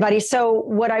right, everybody. So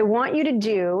what I want you to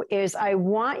do is I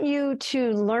want you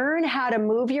to learn how to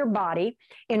move your body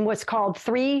in what's called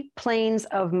 3 planes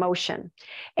of motion.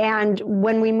 And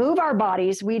when we move our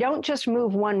bodies, we don't just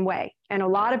move one way. And a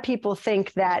lot of people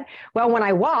think that, well, when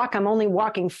I walk, I'm only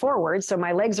walking forward. So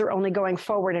my legs are only going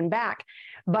forward and back.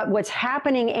 But what's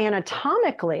happening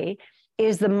anatomically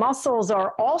is the muscles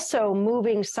are also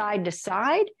moving side to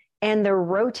side and they're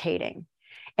rotating.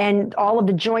 And all of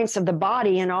the joints of the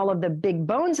body and all of the big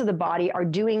bones of the body are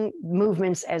doing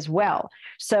movements as well.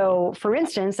 So for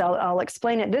instance, I'll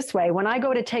explain it this way. When I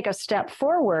go to take a step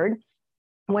forward,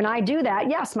 when I do that,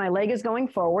 yes, my leg is going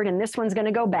forward and this one's going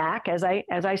to go back as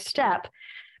I step.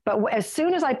 But as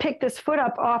soon as I pick this foot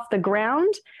up off the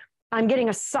ground, I'm getting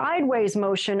a sideways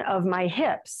motion of my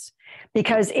hips.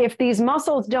 Because if these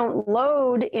muscles don't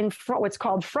load in what's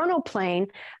called frontal plane,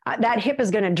 that hip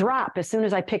is going to drop as soon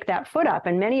as I pick that foot up.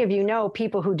 And many of you know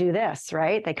people who do this,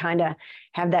 right? They kind of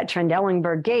have that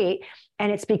Trendelenburg gait,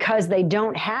 and it's because they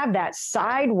don't have that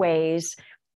sideways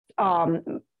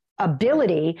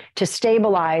ability to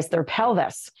stabilize their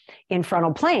pelvis in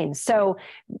frontal plane. So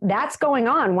that's going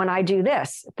on when I do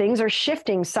this. Things are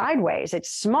shifting sideways. It's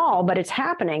small, but it's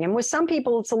happening. And with some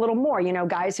people, it's a little more, you know,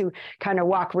 guys who kind of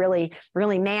walk really,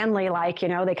 really manly, like, you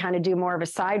know, they kind of do more of a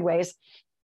sideways.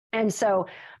 And so,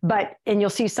 and you'll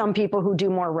see some people who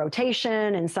do more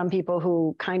rotation and some people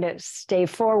who kind of stay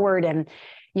forward, and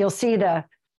you'll see if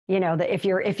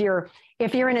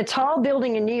you're in a tall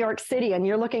building in New York City and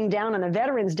you're looking down on the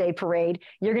Veterans Day parade,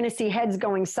 you're going to see heads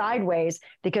going sideways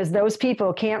because those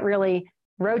people can't really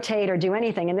rotate or do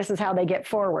anything. And this is how they get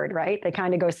forward, right? They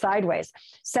kind of go sideways.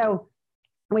 So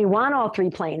we want all 3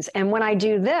 planes. And when I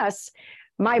do this,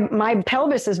 my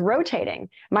pelvis is rotating.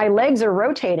 My legs are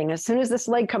rotating. As soon as this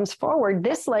leg comes forward,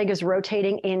 this leg is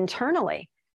rotating internally.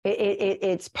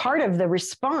 It's part of the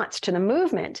response to the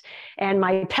movement, and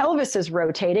my pelvis is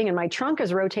rotating and my trunk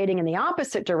is rotating in the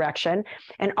opposite direction,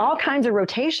 and all kinds of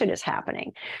rotation is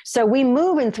happening. So we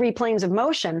move in 3 planes of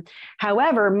motion.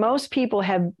 However, most people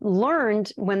have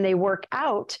learned when they work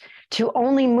out to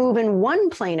only move in 1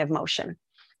 plane of motion.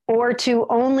 or to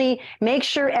only make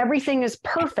sure everything is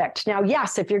perfect. Now,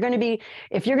 yes, if you're going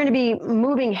to be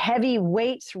moving heavy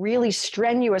weights, really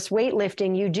strenuous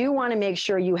weightlifting, you do want to make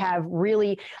sure you have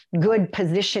really good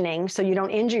positioning so you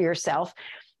don't injure yourself.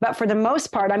 But for the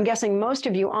most part, I'm guessing most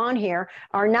of you on here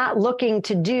are not looking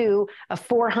to do a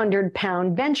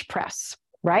 400-pound bench press,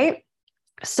 right?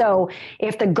 So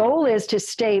if the goal is to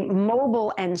stay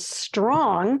mobile and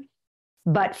strong,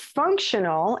 but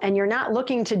functional, and you're not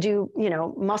looking to do,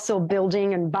 muscle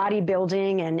building and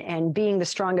bodybuilding and being the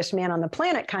strongest man on the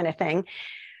planet kind of thing,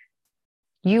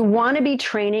 you want to be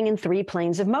training in 3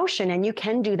 planes of motion, and you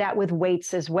can do that with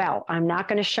weights as well. I'm not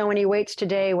going to show any weights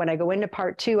today. When I go into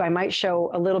part 2, I might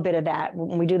show a little bit of that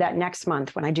when we do that next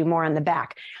month, when I do more on the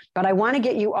back. But I want to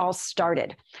get you all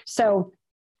started. So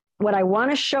what I want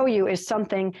to show you is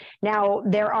something. Now,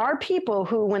 there are people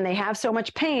who, when they have so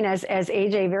much pain, as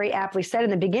AJ very aptly said in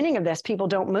the beginning of this, people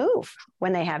don't move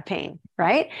when they have pain,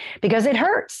 right? Because it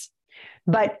hurts.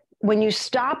 But when you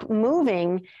stop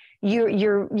moving,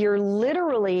 you're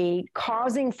literally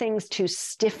causing things to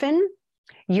stiffen.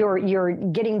 You're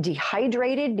getting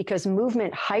dehydrated because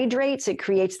movement hydrates. It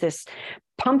creates this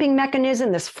pumping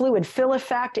mechanism, this fluid fill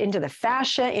effect into the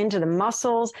fascia, into the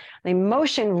muscles. The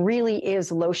motion really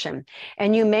is lotion.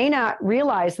 And you may not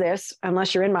realize this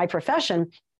unless you're in my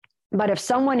profession, but if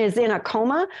someone is in a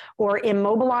coma or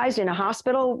immobilized in a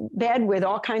hospital bed with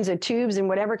all kinds of tubes and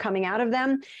whatever coming out of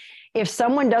them, if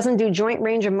someone doesn't do joint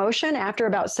range of motion, after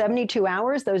about 72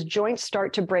 hours, those joints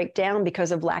start to break down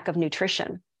because of lack of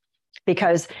nutrition.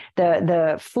 Because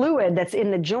the fluid that's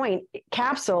in the joint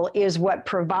capsule is what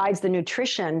provides the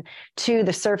nutrition to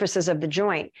the surfaces of the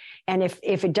joint. And if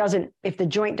the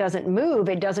joint doesn't move,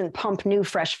 it doesn't pump new,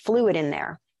 fresh fluid in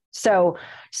there. So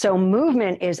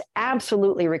movement is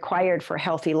absolutely required for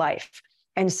healthy life.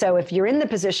 And so if you're in the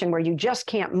position where you just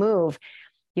can't move,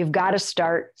 you've got to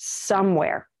start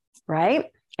somewhere, right?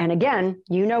 And again,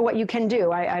 you know what you can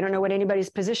do. I don't know what anybody's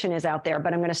position is out there,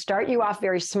 but I'm going to start you off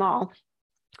very small.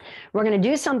 We're going to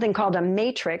do something called a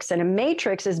matrix, and a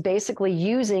matrix is basically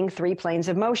using 3 planes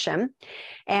of motion.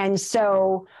 And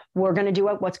so we're going to do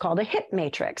what's called a hip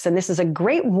matrix. And this is a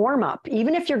great warm-up.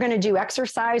 Even if you're going to do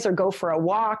exercise or go for a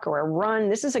walk or a run,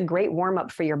 this is a great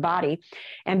warm-up for your body.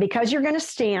 And because you're going to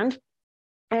stand,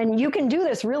 and you can do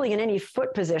this really in any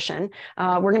foot position.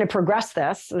 We're going to progress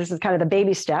this. This is kind of the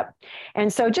baby step.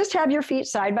 And so just have your feet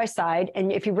side by side.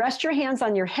 And if you rest your hands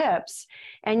on your hips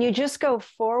and you just go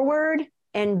forward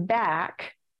and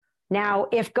back. Now,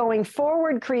 if going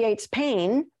forward creates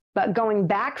pain, but going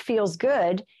back feels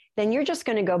good, then you're just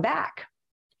going to go back.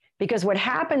 Because what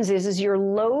happens is you're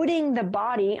loading the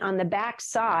body on the back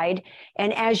side.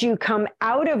 And as you come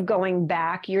out of going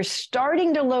back, you're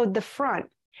starting to load the front.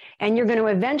 And you're going to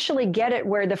eventually get it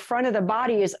where the front of the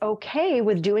body is okay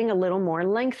with doing a little more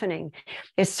lengthening.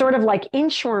 It's sort of like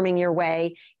inchworming your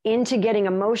way into getting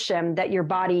a motion that your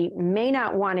body may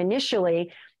not want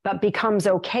initially, but becomes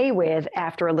okay with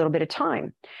after a little bit of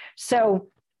time. So,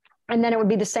 and then it would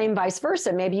be the same vice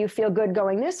versa. Maybe you feel good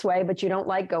going this way, but you don't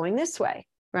like going this way,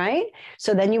 right?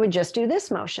 So then you would just do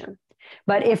this motion.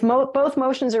 But if both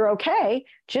motions are okay,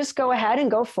 just go ahead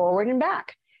and go forward and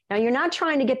back. Now, you're not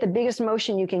trying to get the biggest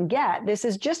motion you can get. This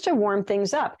is just to warm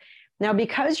things up. Now,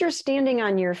 because you're standing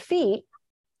on your feet,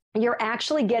 you're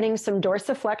actually getting some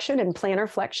dorsiflexion and plantar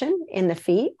flexion in the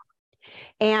feet.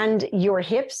 And your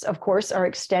hips, of course, are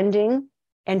extending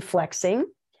and flexing.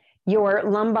 Your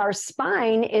lumbar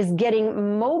spine is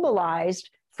getting mobilized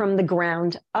from the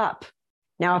ground up.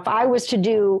 Now, if I was to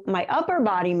do my upper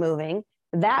body moving,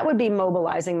 that would be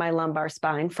mobilizing my lumbar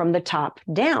spine from the top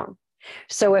down.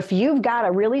 So if you've got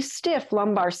a really stiff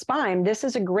lumbar spine, this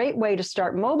is a great way to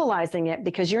start mobilizing it,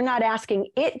 because you're not asking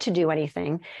it to do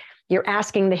anything. You're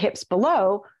asking the hips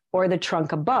below or the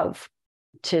trunk above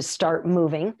to start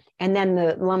moving. And then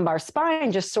the lumbar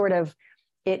spine just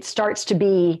it starts to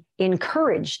be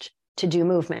encouraged to do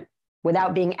movement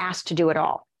without being asked to do it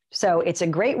all. So it's a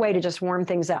great way to just warm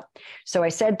things up. So I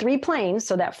said 3 planes,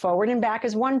 so that forward and back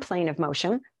is 1 plane of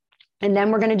motion. And then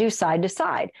we're going to do side to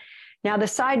side. Now, the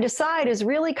side to side is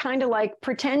really kind of like,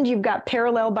 pretend you've got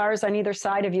parallel bars on either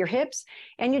side of your hips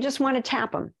and you just want to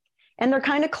tap them. And they're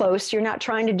kind of close. You're not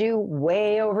trying to do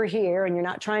way over here, and you're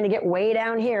not trying to get way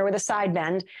down here with a side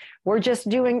bend. We're just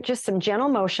doing some gentle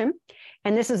motion.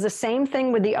 And this is the same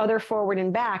thing with the other forward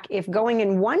and back. If going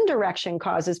in one direction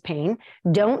causes pain,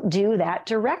 don't do that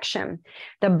direction.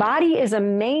 The body is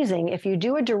amazing. If you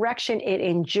do a direction it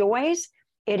enjoys,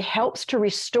 it helps to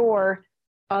restore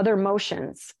other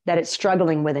motions that it's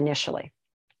struggling with initially.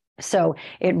 So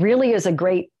it really is a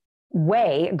great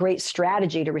way, a great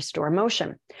strategy to restore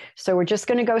motion. So we're just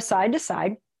going to go side to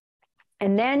side.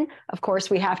 And then, of course,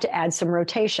 we have to add some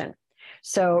rotation.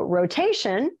 So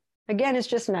rotation, again, is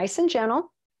just nice and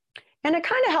gentle. And it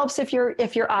kind of helps if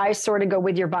your eyes sort of go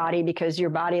with your body, because your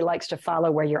body likes to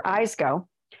follow where your eyes go.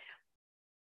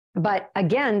 But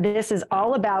again, this is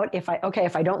all about if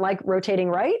I don't like rotating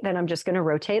right, then I'm just going to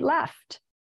rotate left.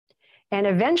 And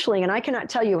eventually, and I cannot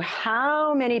tell you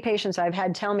how many patients I've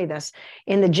had tell me this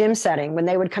in the gym setting when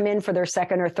they would come in for their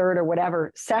second or third or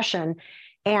whatever session,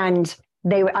 and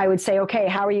I would say, okay,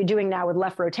 how are you doing now with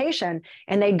left rotation?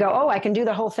 And they'd go, oh, I can do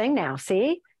the whole thing now.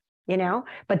 See,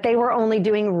 but they were only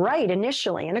doing right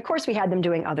initially. And of course, we had them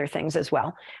doing other things as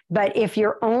well. But if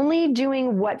you're only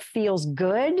doing what feels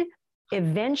good,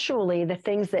 eventually the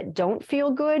things that don't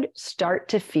feel good start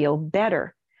to feel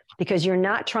better, because you're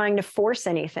not trying to force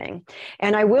anything.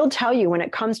 And I will tell you, when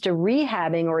it comes to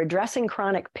rehabbing or addressing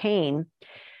chronic pain,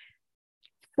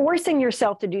 forcing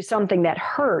yourself to do something that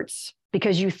hurts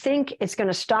because you think it's going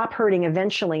to stop hurting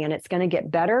eventually and it's going to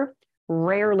get better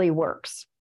rarely works.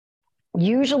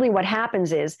 Usually what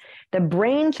happens is the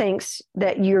brain thinks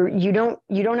that you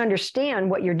don't understand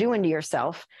what you're doing to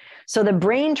yourself. So the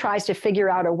brain tries to figure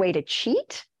out a way to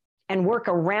cheat and work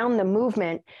around the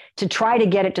movement to try to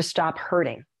get it to stop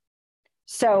hurting.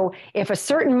 So if a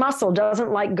certain muscle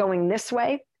doesn't like going this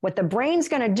way, what the brain's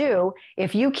going to do,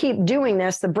 if you keep doing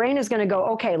this, the brain is going to go,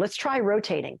 okay, let's try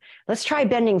rotating. Let's try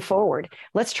bending forward.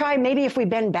 Let's try maybe if we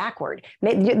bend backward.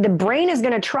 The brain is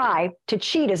going to try to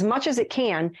cheat as much as it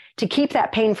can to keep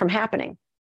that pain from happening.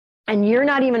 And you're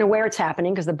not even aware it's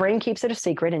happening because the brain keeps it a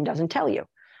secret and doesn't tell you.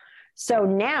 So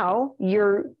now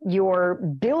you're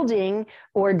building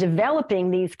or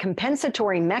developing these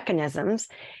compensatory mechanisms,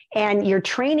 and you're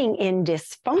training in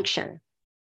dysfunction,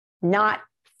 not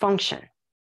function.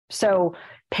 So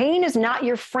pain is not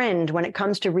your friend when it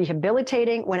comes to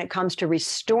rehabilitating, when it comes to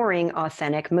restoring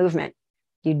authentic movement.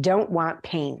 You don't want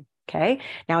pain, okay?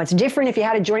 Now, it's different if you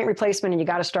had a joint replacement and you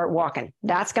got to start walking.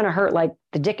 That's going to hurt like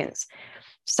the dickens.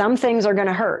 Some things are going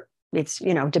to hurt. It's,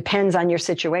 depends on your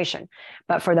situation.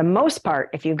 But for the most part,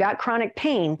 if you've got chronic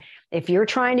pain, if you're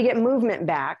trying to get movement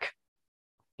back,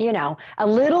 a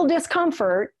little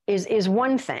discomfort is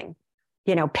one thing.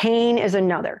 Pain is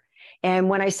another. And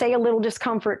when I say a little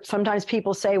discomfort, sometimes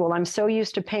people say, well, I'm so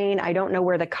used to pain, I don't know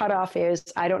where the cutoff is.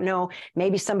 I don't know,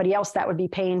 maybe somebody else that would be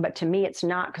pain, but to me, it's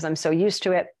not because I'm so used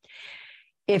to it.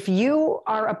 If you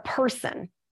are a person,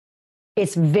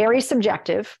 it's very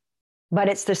subjective, but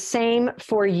it's the same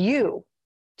for you.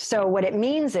 So what it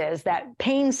means is that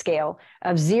pain scale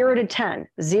of 0 to 10,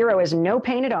 0 is no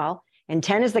pain at all, and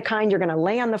 10 is the kind you're going to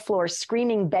lay on the floor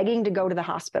screaming, begging to go to the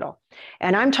hospital.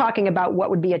 And I'm talking about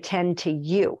what would be a 10 to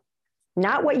you,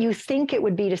 not what you think it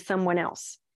would be to someone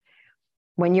else.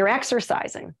 When you're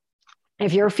exercising,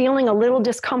 if you're feeling a little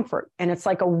discomfort and it's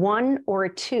like a 1 or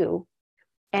a 2,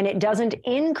 and it doesn't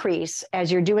increase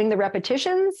as you're doing the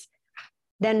repetitions,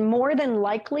 then more than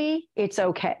likely it's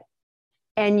okay.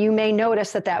 And you may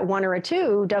notice that 1 or a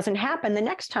 2 doesn't happen the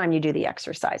next time you do the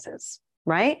exercises,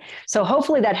 right? So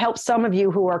hopefully that helps some of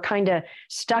you who are kind of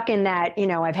stuck in that,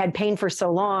 I've had pain for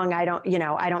so long, I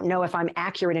don't know if I'm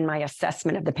accurate in my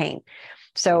assessment of the pain.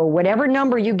 So whatever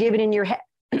number you give it in your head,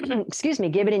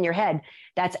 give it in your head,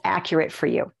 that's accurate for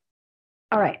you.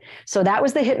 All right, so that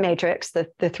was the hip matrix, the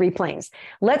 3 planes.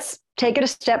 Let's take it a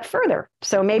step further.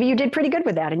 So maybe you did pretty good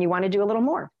with that and you want to do a little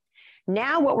more.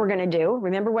 Now what we're going to do,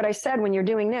 remember what I said, when you're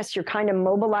doing this, you're kind of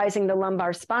mobilizing the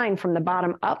lumbar spine from the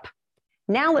bottom up.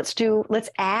 Now let's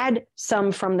add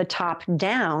some from the top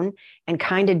down and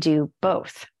kind of do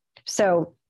both.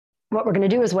 So what we're going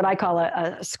to do is what I call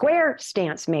a square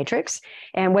stance matrix.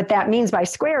 And what that means by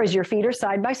square is your feet are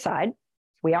side by side.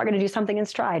 We are going to do something in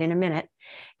stride in a minute.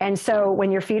 And so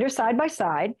when your feet are side by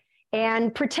side,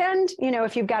 and pretend,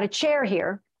 if you've got a chair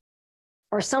here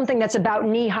or something that's about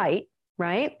knee height,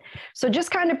 right? So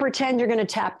just kind of pretend you're going to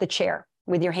tap the chair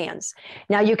with your hands.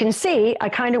 Now you can see I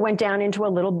kind of went down into a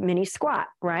little mini squat,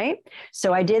 right?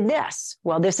 So I did this.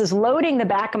 Well, this is loading the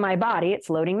back of my body. It's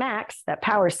loading max, that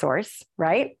power source,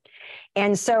 right?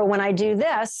 And so when I do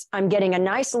this, I'm getting a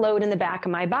nice load in the back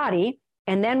of my body.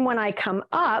 And then when I come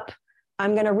up,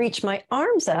 I'm going to reach my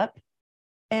arms up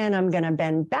and I'm going to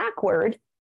bend backward,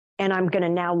 and I'm going to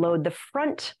now load the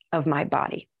front of my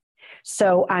body.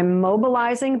 So I'm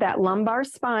mobilizing that lumbar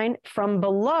spine from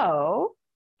below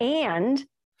and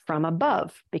from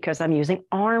above because I'm using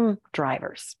arm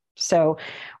drivers. So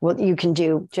you can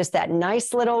do just that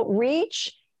nice little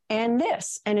reach and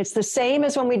this. And it's the same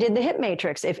as when we did the hip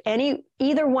matrix. If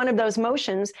either one of those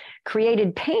motions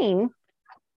created pain,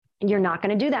 you're not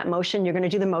going to do that motion. You're going to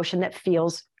do the motion that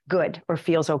feels good or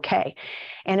feels okay.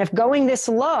 And if going this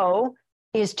low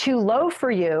is too low for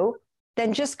you,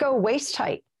 then just go waist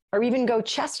height or even go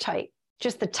chest height,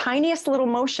 just the tiniest little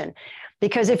motion.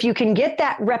 Because if you can get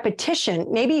that repetition,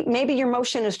 maybe your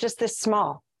motion is just this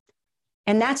small,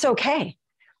 and that's okay.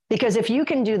 Because if you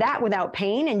can do that without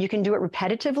pain and you can do it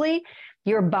repetitively,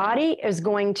 your body is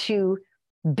going to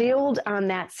build on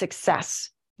that success.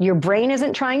 Your brain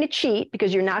isn't trying to cheat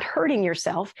because you're not hurting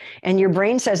yourself. And your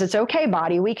brain says, it's okay,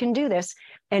 body, we can do this.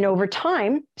 And over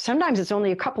time, sometimes it's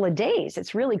only a couple of days.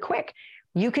 It's really quick.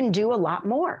 You can do a lot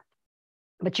more,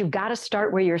 but you've got to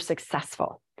start where you're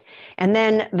successful. And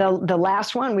then the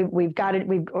last one, we've got it.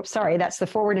 Sorry, that's the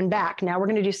forward and back. Now we're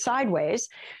going to do sideways.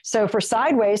 So for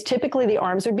sideways, typically the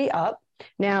arms would be up.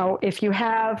 Now, if you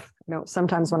have,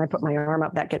 sometimes when I put my arm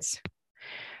up, that gets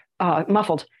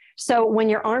muffled. So when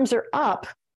your arms are up,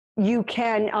 you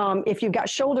can, if you've got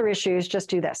shoulder issues, just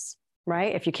do this,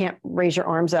 right? If you can't raise your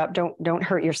arms up, don't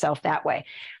hurt yourself that way.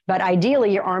 But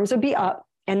ideally, your arms would be up.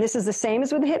 And this is the same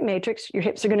as with the hip matrix. Your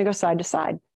hips are going to go side to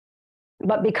side.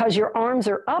 But because your arms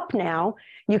are up now,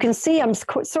 you can see I'm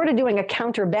sort of doing a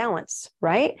counterbalance,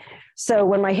 right? So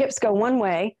when my hips go one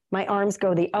way, my arms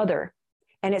go the other.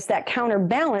 And it's that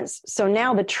counterbalance. So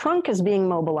now the trunk is being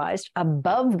mobilized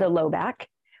above the low back,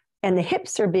 and the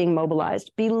hips are being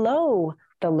mobilized below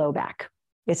the low back.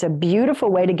 It's a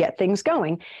beautiful way to get things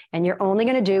going. And you're only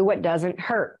going to do what doesn't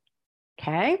hurt.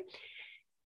 Okay.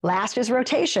 Last is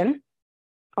rotation.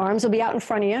 Arms will be out in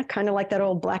front of you, kind of like that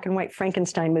old black and white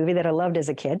Frankenstein movie that I loved as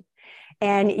a kid.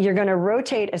 And you're going to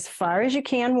rotate as far as you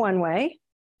can one way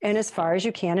and as far as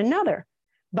you can another.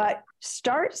 But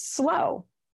start slow.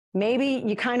 Maybe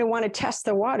you kind of want to test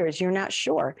the waters. You're not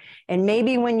sure. And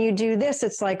maybe when you do this,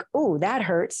 it's like, oh, that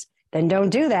hurts. Then don't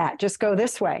do that. Just go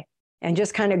this way and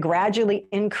just kind of gradually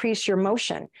increase your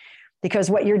motion.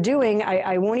 Because what you're doing,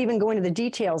 I won't even go into the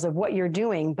details of what you're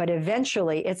doing, but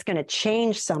eventually it's going to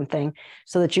change something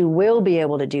so that you will be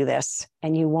able to do this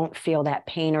and you won't feel that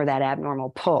pain or that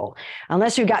abnormal pull.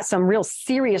 Unless you've got some real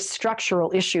serious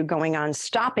structural issue going on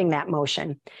stopping that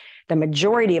motion, the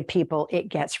majority of people, it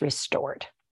gets restored.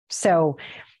 So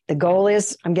the goal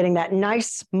is I'm getting that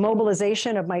nice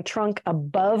mobilization of my trunk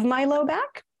above my low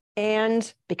back.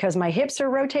 And because my hips are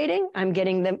rotating, I'm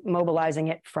getting them mobilizing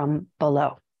it from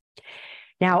below.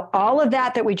 Now, all of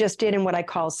that we just did in what I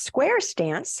call square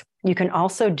stance, you can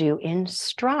also do in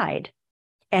stride.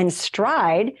 And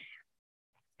stride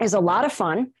is a lot of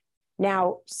fun.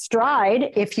 Now,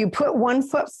 stride, if you put one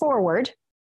foot forward,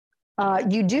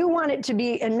 you do want it to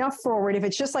be enough forward. If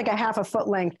it's just like a half a foot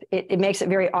length, it makes it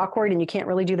very awkward and you can't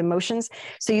really do the motions.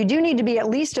 So you do need to be at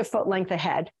least a foot length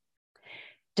ahead.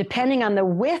 Depending on the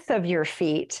width of your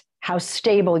feet, how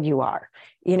stable you are.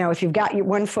 If you've got your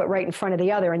one foot right in front of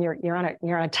the other and you're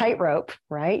on a tightrope,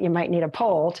 right? You might need a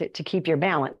pole to keep your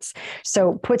balance.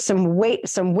 So put some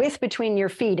width between your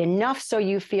feet, enough so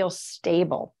you feel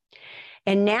stable.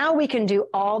 And now we can do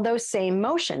all those same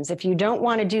motions. If you don't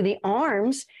want to do the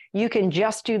arms, you can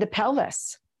just do the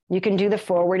pelvis. You can do the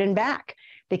forward and back.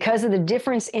 Because of the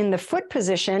difference in the foot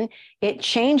position, it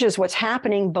changes what's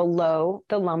happening below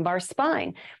the lumbar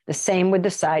spine. The same with the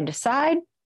side to side.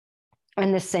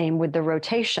 And the same with the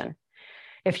rotation.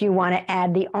 If you want to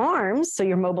add the arms, so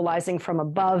you're mobilizing from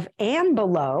above and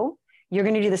below, you're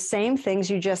going to do the same things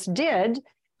you just did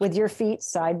with your feet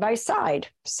side by side.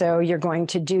 So you're going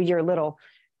to do your little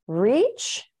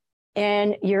reach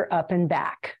and your up and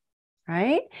back,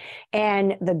 right?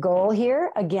 And the goal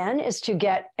here, again, is to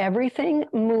get everything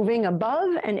moving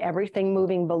above and everything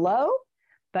moving below,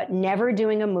 but never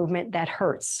doing a movement that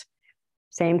hurts.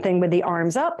 Same thing with the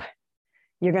arms up.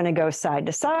 You're going to go side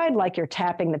to side like you're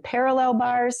tapping the parallel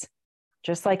bars,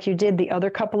 just like you did the other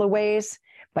couple of ways.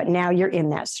 But now you're in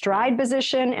that stride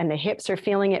position and the hips are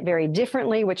feeling it very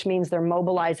differently, which means they're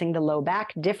mobilizing the low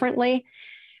back differently.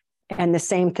 And the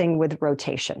same thing with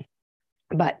rotation.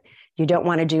 But you don't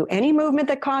want to do any movement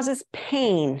that causes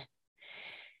pain.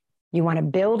 You want to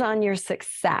build on your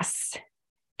success.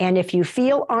 And if you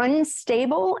feel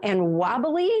unstable and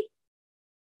wobbly,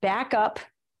 back up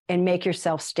and make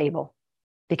yourself stable.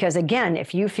 Because again,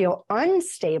 if you feel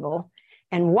unstable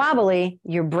and wobbly,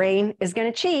 your brain is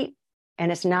going to cheat and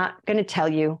it's not going to tell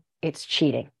you it's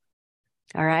cheating.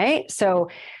 All right. So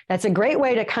that's a great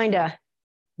way to kind of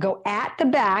go at the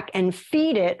back and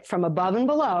feed it from above and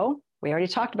below. We already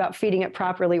talked about feeding it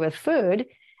properly with food.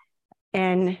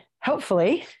 And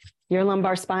hopefully your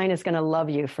lumbar spine is going to love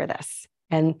you for this.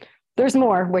 And there's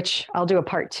more, which I'll do a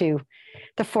part 2,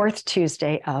 the 4th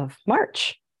Tuesday of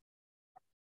March.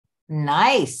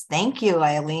 Nice. Thank you,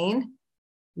 Eileen.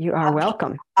 You are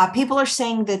welcome. People are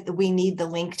saying that we need the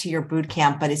link to your boot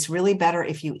camp, but it's really better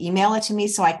if you email it to me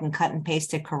so I can cut and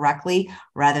paste it correctly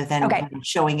rather than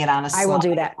showing it on a slide. I will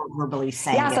do that. Or verbally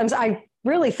saying it. I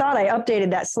really thought I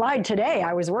updated that slide today.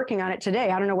 I was working on it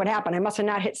today. I don't know what happened. I must have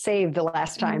not hit save the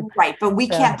last time. Right. But we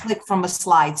can't click from a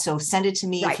slide. So send it to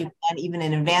me if you can, even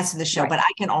in advance of the show, but I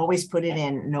can always put it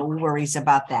in. No worries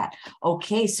about that.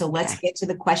 Okay. So let's get to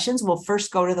the questions. We'll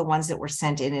first go to the ones that were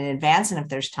sent in advance. And if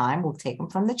there's time, we'll take them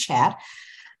from the chat.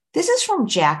 This is from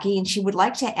Jackie, and she would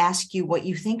like to ask you what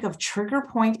you think of trigger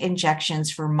point injections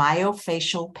for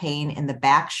myofascial pain in the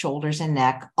back, shoulders, and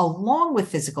neck, along with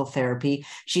physical therapy.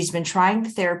 She's been trying the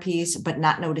therapies, but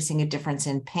not noticing a difference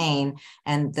in pain.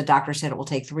 And the doctor said it will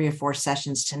take 3 or 4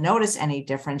 sessions to notice any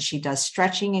difference. She does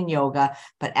stretching and yoga,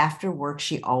 but after work,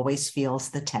 she always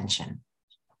feels the tension.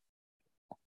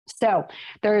 So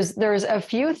there's a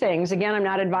few things. Again, I'm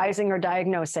not advising or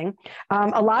diagnosing.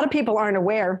 A lot of people aren't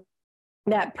aware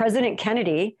that President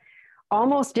Kennedy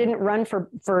almost didn't run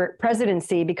for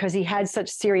presidency because he had such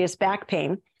serious back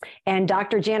pain. And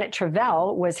Dr. Janet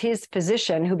Travell was his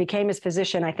physician, who became his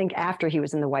physician, I think, after he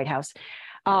was in the White House.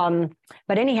 But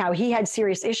anyhow, he had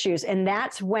serious issues. And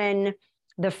that's when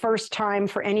the first time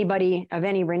for anybody of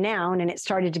any renown, and it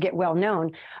started to get well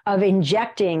known, of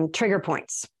injecting trigger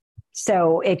points.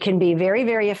 So it can be very,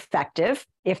 very effective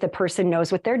if the person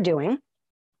knows what they're doing.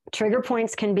 Trigger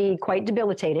points can be quite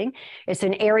debilitating. It's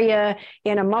an area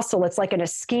in a muscle. It's like an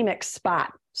ischemic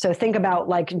spot. So think about,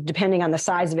 like, depending on the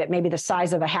size of it, maybe the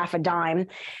size of a half a dime.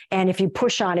 And if you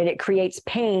push on it, it creates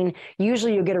pain.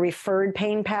 Usually you get a referred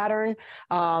pain pattern.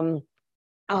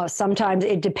 Sometimes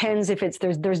it depends if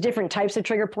there's different types of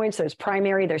trigger points. There's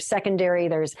primary, there's secondary,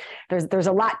 there's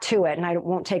a lot to it. And I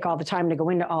won't take all the time to go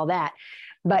into all that,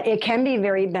 but it can be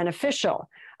very beneficial.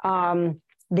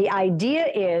 The idea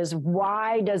is,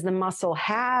 why does the muscle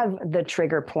have the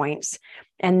trigger points?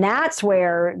 And that's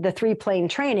where the 3-plane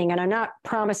training, and I'm not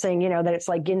promising, that it's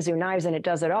like Ginsu knives and it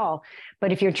does it all,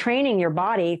 but if you're training your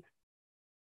body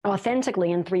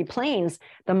authentically in 3 planes,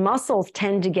 the muscles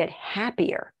tend to get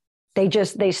happier.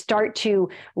 They start to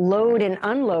load and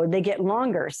unload. They get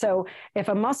longer. So if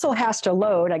a muscle has to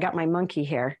load, I got my monkey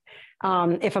here.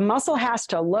 If a muscle has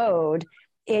to load,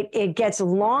 it gets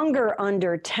longer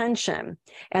under tension.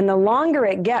 And the longer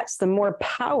it gets, the more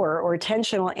power or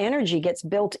tensional energy gets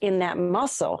built in that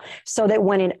muscle, so that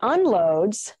when it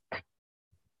unloads,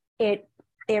 I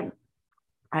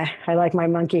like my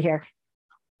monkey here.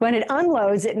 When it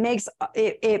unloads,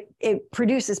 it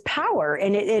produces power,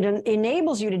 and it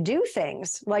enables you to do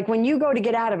things. Like when you go to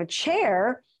get out of a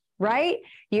chair, right?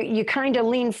 You kind of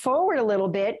lean forward a little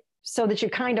bit so that you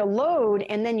kind of load,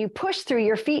 and then you push through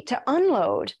your feet to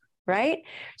unload, right?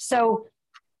 So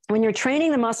when you're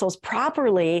training the muscles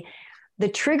properly, the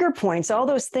trigger points, all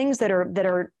those things that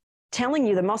are telling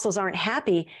you the muscles aren't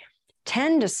happy,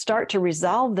 tend to start to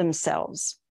resolve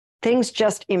themselves. Things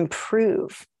just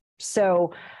improve.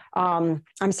 So I'm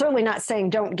certainly not saying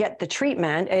don't get the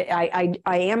treatment. I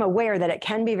am aware that it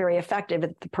can be very effective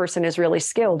if the person is really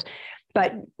skilled,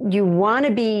 but you want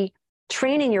to be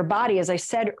training your body, as I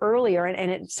said earlier, and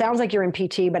it sounds like you're in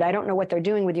PT, but I don't know what they're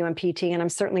doing with you in PT, and I'm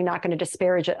certainly not going to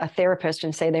disparage a therapist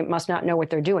and say they must not know what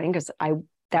they're doing, because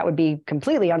that would be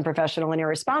completely unprofessional and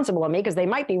irresponsible of me, because they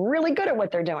might be really good at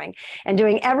what they're doing and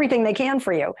doing everything they can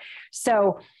for you.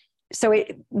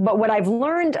 But what I've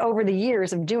learned over the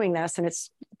years of doing this, and it's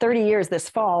 30 years this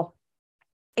fall,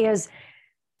 is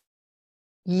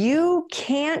you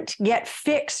can't get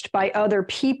fixed by other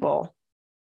people.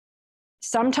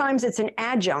 Sometimes it's an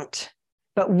adjunct,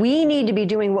 but we need to be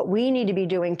doing what we need to be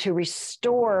doing to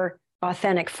restore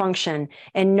authentic function.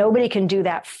 And nobody can do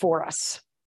that for us.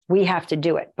 We have to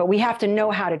do it, but we have to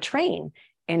know how to train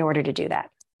in order to do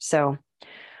that. So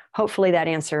hopefully that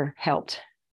answer helped.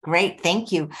 Great.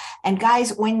 Thank you. And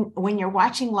guys, when you're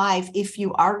watching live, if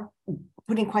you are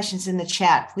putting questions in the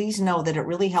chat, please know that it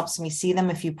really helps me see them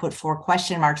if you put 4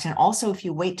 question marks. And also if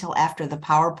you wait till after the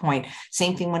PowerPoint,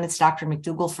 same thing when it's Dr.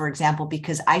 McDougall, for example,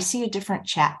 because I see a different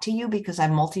chat to you because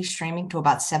I'm multi-streaming to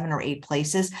about 7 or 8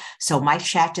 places. So my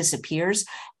chat disappears.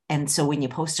 And so when you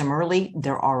post them early,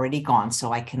 they're already gone.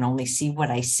 So I can only see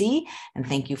what I see. And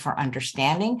thank you for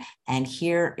understanding. And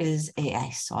here is I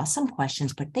saw some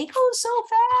questions, but they go so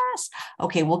fast.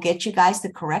 Okay, we'll get you guys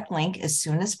the correct link as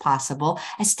soon as possible.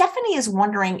 And Stephanie is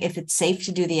wondering if it's safe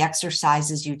to do the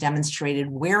exercises you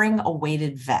demonstrated wearing a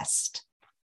weighted vest.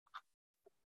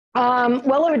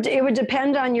 Well, it would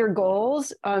depend on your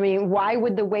goals. I mean, why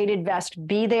would the weighted vest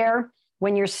be there?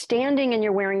 When you're standing and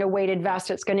you're wearing a weighted vest,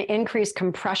 it's going to increase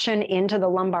compression into the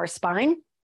lumbar spine.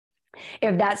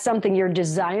 If that's something you're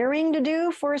desiring to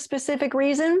do for a specific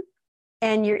reason,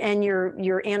 and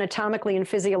you're anatomically and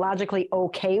physiologically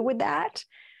okay with that,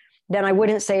 then I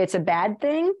wouldn't say it's a bad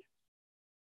thing.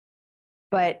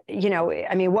 But,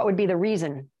 I mean, what would be the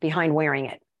reason behind wearing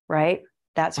it, right?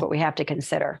 That's what we have to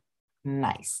consider.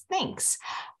 Nice. Thanks.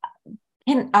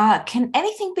 Can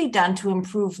anything be done to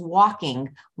improve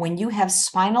walking when you have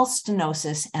spinal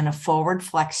stenosis and a forward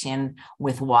flexion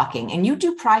with walking? And you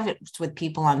do privates with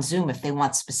people on Zoom if they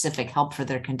want specific help for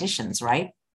their conditions, right?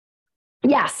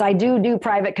 Yes, I do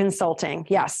private consulting.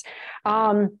 Yes.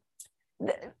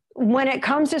 When it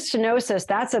comes to stenosis,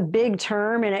 that's a big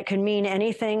term, and it can mean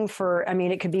anything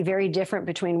it could be very different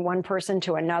between one person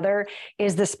to another.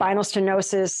 Is the spinal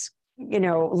stenosis,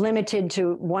 limited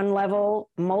to one level,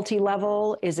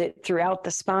 multi-level? Is it throughout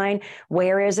the spine?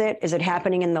 Where is it? Is it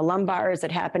happening in the lumbar? Is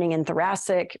it happening in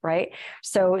thoracic? Right.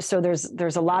 So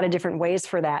there's a lot of different ways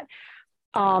for that.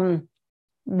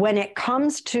 When it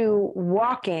comes to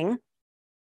walking,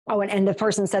 and the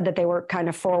person said that they were kind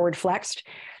of forward flexed.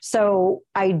 So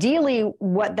ideally,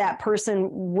 what that person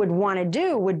would want to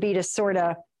do would be to sort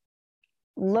of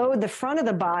load the front of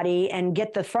the body and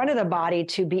get the front of the body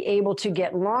to be able to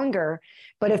get longer.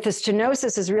 But if the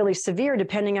stenosis is really severe,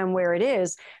 depending on where it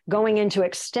is, going into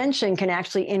extension can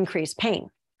actually increase pain,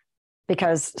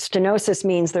 because stenosis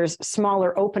means there's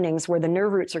smaller openings where the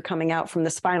nerve roots are coming out from the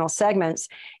spinal segments,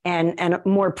 and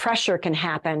more pressure can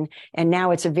happen. And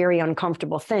now it's a very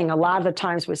uncomfortable thing. A lot of the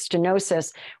times with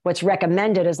stenosis, what's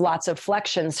recommended is lots of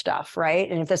flexion stuff, right?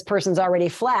 And if this person's already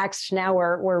flexed, now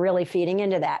we're really feeding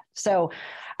into that. So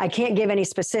I can't give any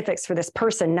specifics for this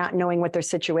person, not knowing what their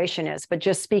situation is, but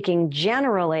just speaking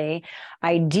generally,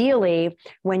 ideally,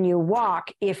 when you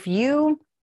walk, if you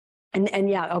And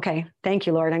yeah, okay. Thank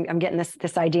you, Lord. I'm getting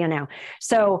this idea now.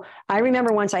 So I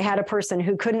remember once I had a person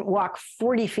who couldn't walk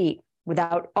 40 feet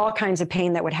without all kinds of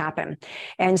pain that would happen.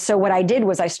 And so what I did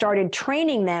was I started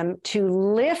training them to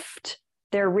lift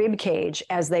their rib cage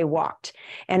as they walked.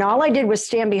 And all I did was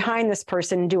stand behind this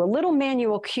person and do a little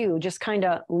manual cue, just kind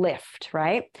of lift,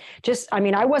 right?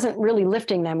 I wasn't really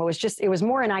lifting them. It was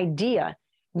more an idea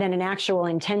than an actual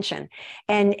intention.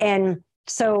 And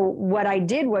so what I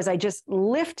did was I just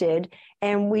lifted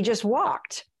and we just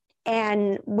walked.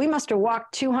 And we must have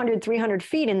walked 200, 300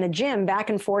 feet in the gym,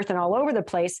 back and forth and all over the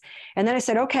place. And then I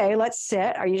said, okay, let's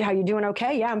sit. How you doing?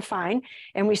 Okay. Yeah, I'm fine.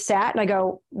 And we sat and I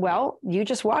go, well, you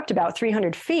just walked about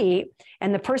 300 feet.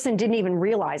 And the person didn't even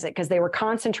realize it because they were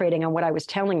concentrating on what I was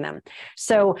telling them.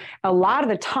 So a lot of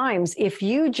the times, if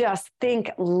you just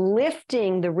think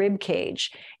lifting the rib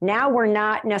cage, now we're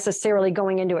not necessarily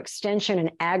going into extension and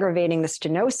aggravating the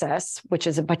stenosis, which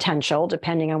is a potential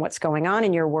depending on what's going on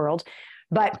in your world.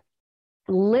 But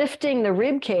lifting the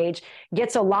rib cage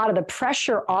gets a lot of the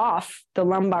pressure off the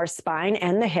lumbar spine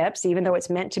and the hips, even though it's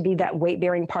meant to be that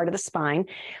weight-bearing part of the spine.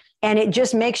 And it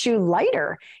just makes you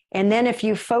lighter. And then if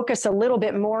you focus a little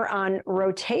bit more on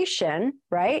rotation,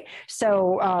 right?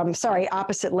 So,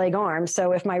 opposite leg arm.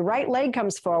 So if my right leg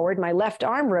comes forward, my left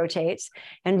arm rotates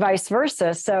and vice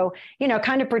versa. So,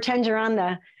 kind of pretend you're on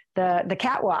the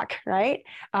catwalk, right?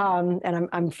 And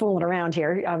I'm fooling around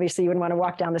here. Obviously, you wouldn't want to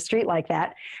walk down the street like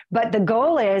that. But the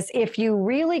goal is, if you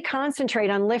really concentrate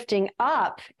on lifting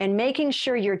up and making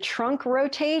sure your trunk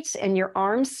rotates and your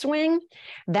arms swing,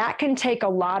 that can take a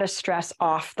lot of stress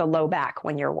off the low back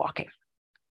when you're walking.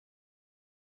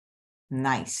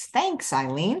 Nice. Thanks,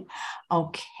 Eileen.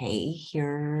 Okay,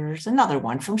 here's another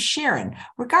one from Sharon.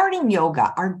 Regarding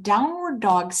yoga, are downward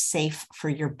dogs safe for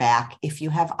your back if you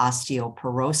have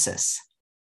osteoporosis?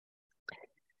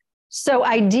 So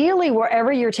ideally,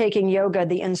 wherever you're taking yoga,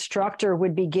 the instructor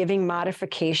would be giving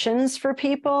modifications for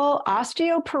people.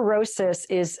 Osteoporosis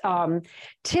is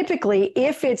typically,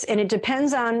 and it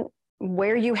depends on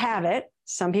where you have it.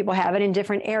 Some people have it in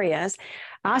different areas.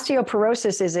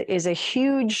 Osteoporosis is a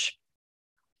huge,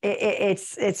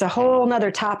 it's a whole nother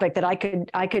topic that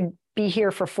I could be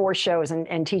here for 4 shows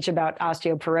and teach about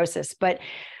osteoporosis. But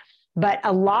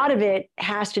a lot of it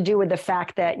has to do with the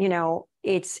fact that,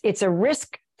 it's a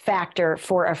risk factor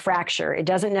for a fracture. It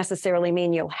doesn't necessarily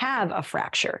mean you'll have a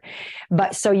fracture,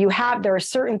 but there are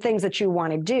certain things that you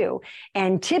want to do.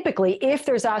 And typically, if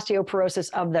there's osteoporosis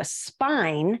of the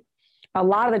spine, a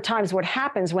lot of the times what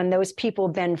happens when those people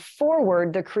bend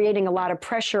forward, they're creating a lot of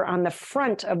pressure on the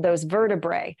front of those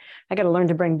vertebrae. I got to learn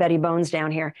to bring Betty Bones down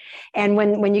here. And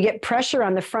when you get pressure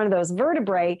on the front of those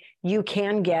vertebrae, you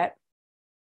can get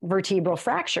vertebral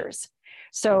fractures.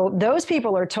 So those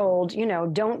people are told,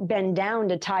 don't bend down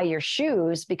to tie your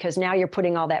shoes, because now you're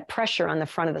putting all that pressure on the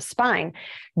front of the spine.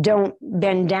 Don't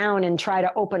bend down and try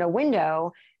to open a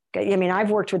window.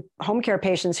 I've worked with home care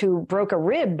patients who broke a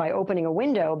rib by opening a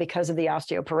window because of the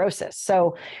osteoporosis.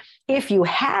 So if you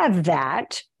have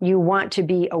that, you want to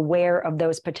be aware of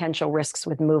those potential risks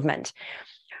with movement.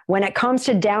 When it comes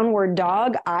to downward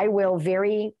dog, I will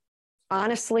very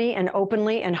honestly and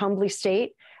openly and humbly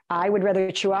state, I would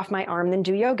rather chew off my arm than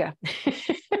do yoga.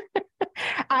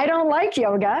 I don't like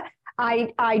yoga.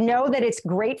 I know that it's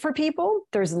great for people.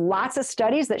 There's lots of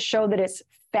studies that show that it's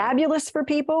fabulous for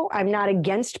people. I'm not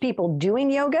against people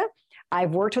doing yoga.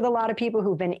 I've worked with a lot of people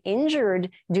who've been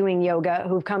injured doing yoga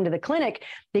who've come to the clinic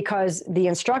because the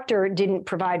instructor didn't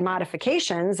provide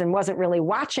modifications and wasn't really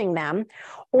watching them,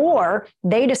 or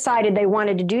they decided they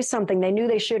wanted to do something they knew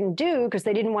they shouldn't do because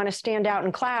they didn't want to stand out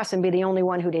in class and be the only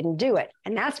one who didn't do it.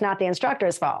 And that's not the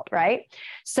instructor's fault, right?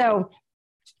 So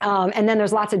and then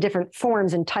there's lots of different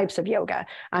forms and types of yoga.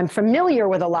 I'm familiar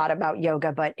with a lot about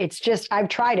yoga, but it's just, I've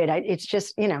tried it. It's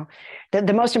just,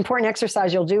 the most important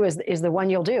exercise you'll do is the one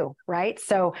you'll do, right?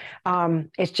 So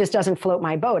it just doesn't float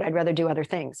my boat. I'd rather do other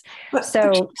things.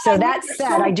 So that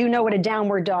said, I do know what a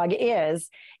downward dog is.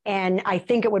 And I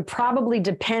think it would probably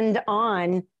depend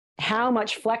on how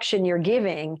much flexion you're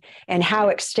giving and how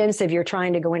extensive you're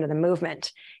trying to go into the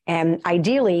movement. And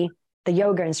ideally, the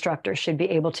yoga instructor should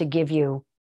be able to give you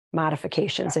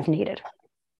modifications if needed.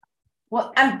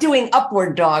 Well, I'm doing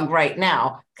upward dog right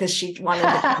now because she wanted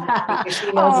to. Because she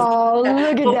knows oh,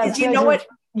 look at that! You know what?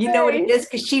 You know what it is,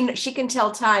 because she can tell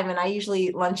time, and I usually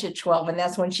eat lunch at 12, and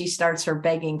that's when she starts her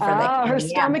begging for that. Her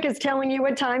stomach is telling you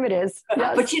what time it is.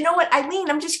 Yes. But you know what, Eileen,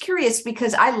 I'm just curious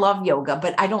because I love yoga,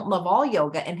 but I don't love all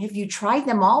yoga. And have you tried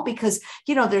them all? Because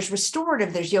there's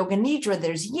restorative, there's yoga nidra,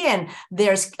 there's yin,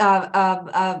 there's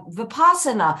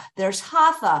vipassana, there's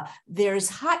hatha,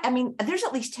 there's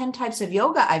at least 10 types of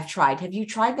yoga I've tried. Have you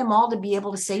tried them all to be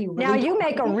able to say you really? Now you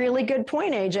make a really good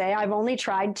point, AJ. I've only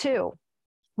tried 2.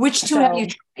 Which 2 have you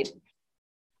tried?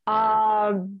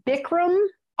 Bikram.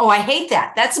 Oh, I hate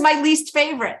that. That's my least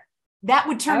favorite. That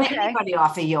would turn anybody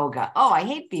off of yoga. Oh, I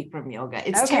hate Bikram yoga.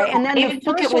 It's terrible. And then the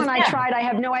first one I tried, I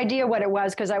have no idea what it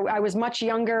was because I was much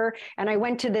younger and I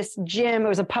went to this gym. It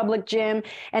was a public gym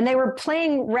and they were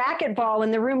playing racquetball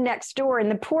in the room next door. And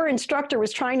the poor instructor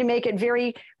was trying to make it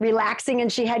very relaxing.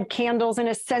 And she had candles and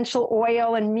essential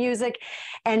oil and music.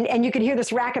 And you could hear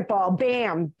this racquetball,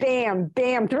 bam, bam,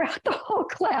 bam, throughout the whole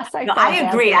class. I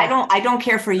agree. I don't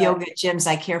care for yoga gyms.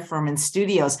 I care for them in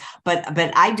studios. But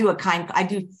I do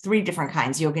 3 different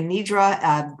kinds: yoga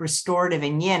nidra, restorative,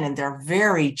 and yin, and they're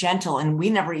very gentle. And we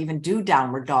never even do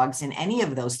downward dogs in any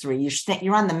of those 3.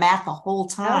 You're on the mat the whole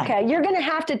time. Okay, you're going to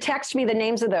have to text me the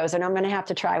names of those, and I'm going to have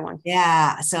to try one.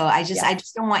 Yeah. So I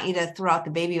just don't want you to throw out the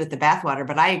baby with the bathwater.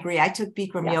 But I agree. I took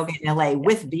Bikram yoga in LA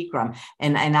with Bikram,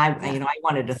 and I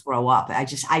wanted to throw up. I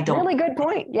don't. Really good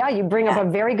point. Yeah, you bring up a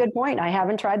very good point. I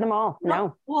haven't tried them all.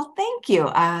 No. Well, thank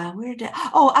you.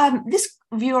 This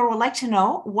viewer would like to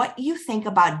know what you think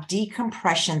about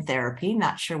decompression therapy.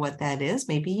 Not sure what that is.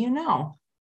 Maybe you know.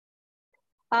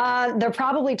 They're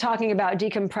probably talking about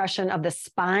decompression of the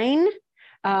spine.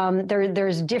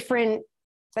 There's different.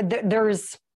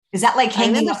 Is that like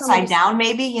hanging upside down?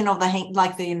 Maybe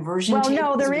the inversion. Well,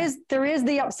 no, there is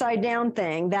the upside down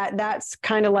thing. That's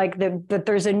kind of like but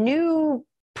there's a new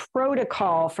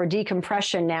protocol for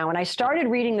decompression now. And I started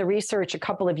reading the research a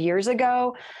couple of years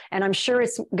ago, and I'm sure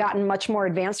it's gotten much more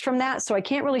advanced from that. So I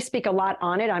can't really speak a lot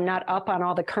on it. I'm not up on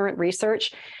all the current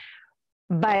research.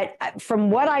 But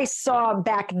from what I saw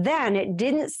back then, it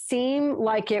didn't seem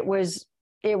like it was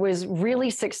really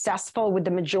successful with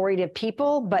the majority of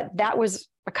people, but that was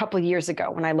a couple of years ago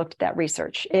when I looked at that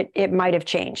research. It might have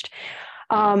changed.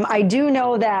 I do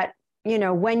know that,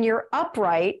 when you're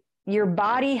upright, your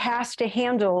body has to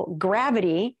handle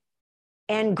gravity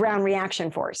and ground reaction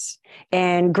force.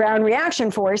 And ground reaction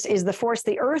force is the force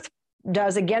the earth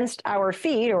does against our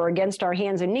feet or against our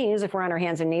hands and knees, if we're on our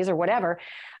hands and knees or whatever.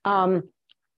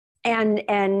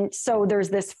 And so there's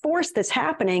this force that's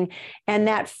happening, and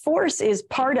that force is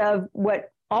part of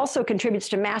what also contributes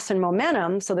to mass and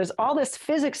momentum. So there's all this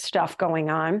physics stuff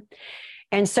going on.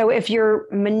 And so if you're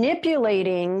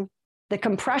manipulating the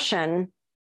compression,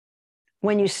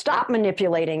 when you stop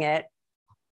manipulating it,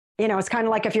 it's kind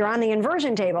of like if you're on the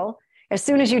inversion table, as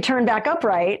soon as you turn back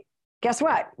upright, guess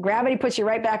what? Gravity puts you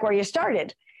right back where you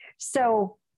started.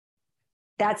 So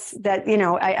that's that,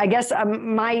 I guess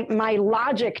my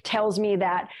logic tells me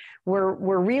that we're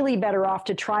really better off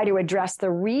to try to address the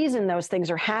reason those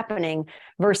things are happening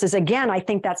versus, again, I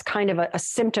think that's kind of a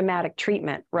symptomatic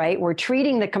treatment, right? We're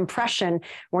treating the compression.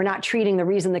 We're not treating the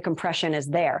reason the compression is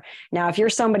there. Now, if you're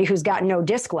somebody who's got no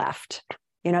disc left,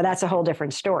 that's a whole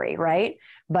different story, right?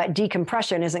 But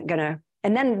decompression isn't going to,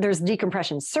 and then there's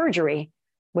decompression surgery,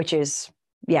 which is,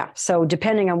 so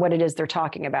depending on what it is they're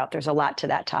talking about, there's a lot to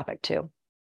that topic too.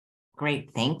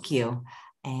 Great. Thank you.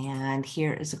 And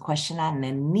here is a question on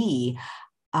the knee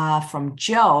from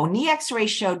Joe. Knee x-ray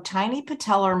showed tiny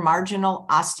patellar marginal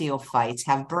osteophytes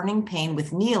have burning pain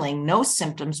with kneeling, no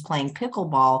symptoms playing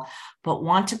pickleball, but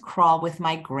want to crawl with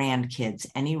my grandkids.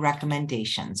 Any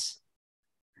recommendations?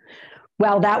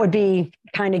 Well, that would be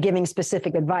kind of giving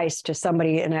specific advice to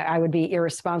somebody, and I would be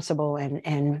irresponsible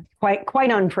and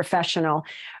quite unprofessional.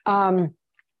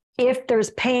 If there's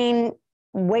pain,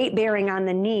 weight bearing on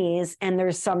the knees, and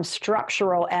there's some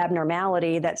structural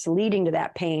abnormality that's leading to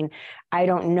that pain, I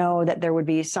don't know that there would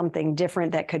be something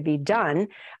different that could be done.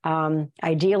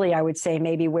 Ideally, I would say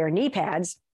maybe wear knee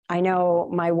pads. I know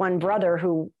my one brother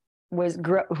who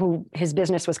his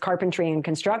business was carpentry and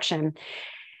construction.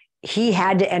 He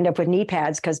had to end up with knee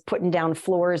pads because putting down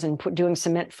floors and doing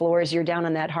cement floors, you're down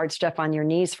on that hard stuff on your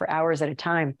knees for hours at a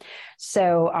time.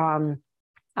 So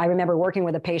I remember working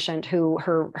with a patient who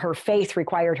her faith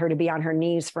required her to be on her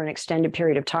knees for an extended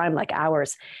period of time, like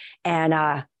hours. And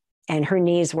her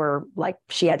knees were like,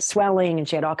 she had swelling and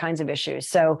she had all kinds of issues.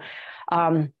 So,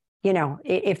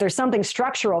 if there's something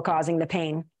structural causing the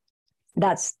pain,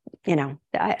 that's,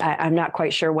 I'm not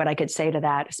quite sure what I could say to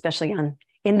that, especially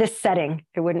in this setting.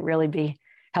 It wouldn't really be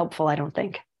helpful, I don't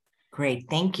think. Great.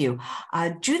 Thank you.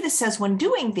 Judith says, when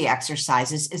doing the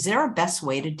exercises, is there a best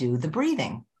way to do the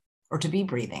breathing or to be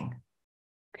breathing?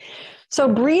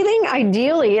 So breathing,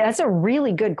 ideally, that's a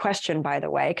really good question, by the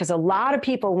way, because a lot of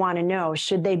people want to know,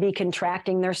 should they be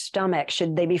contracting their stomach?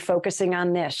 Should they be focusing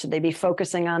on this? Should they be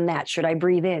focusing on that? Should I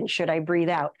breathe in? Should I breathe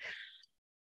out?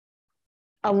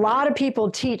 A lot of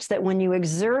people teach that when you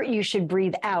exert, you should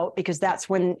breathe out, because that's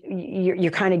when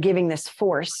you're kind of giving this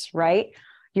force, right?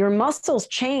 Your muscles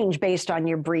change based on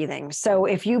your breathing. So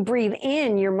if you breathe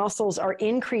in, your muscles are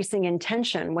increasing in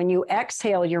tension. When you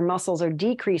exhale, your muscles are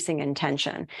decreasing in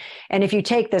tension. And if you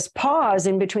take this pause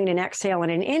in between an exhale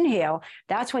and an inhale,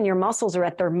 that's when your muscles are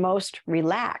at their most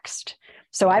relaxed.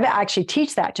 So I actually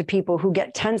teach that to people who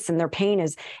get tense and their pain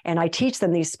is, and I teach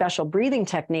them these special breathing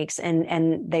techniques,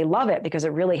 and they love it because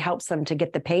it really helps them to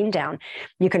get the pain down.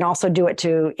 You can also do it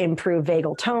to improve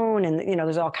vagal tone, and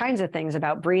there's all kinds of things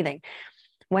about breathing.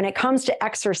 When it comes to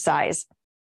exercise,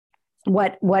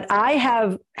 what I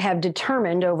have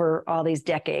determined over all these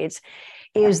decades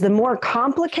is the more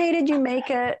complicated you make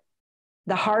it,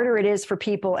 the harder it is for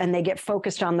people, and they get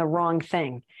focused on the wrong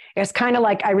thing. It's kind of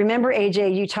like, I remember,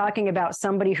 AJ, you talking about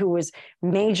somebody who was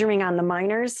majoring on the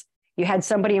minors. You had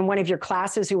somebody in one of your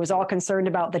classes who was all concerned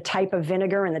about the type of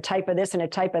vinegar and the type of this and a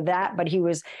type of that, but he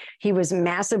was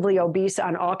massively obese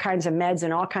on all kinds of meds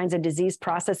and all kinds of disease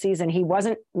processes, and he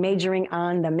wasn't majoring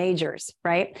on the majors,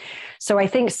 right? So I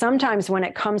think sometimes when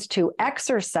it comes to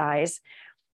exercise,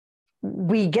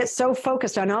 we get so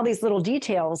focused on all these little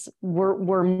details,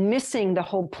 we're missing the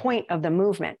whole point of the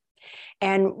movement.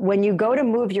 And when you go to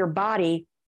move your body,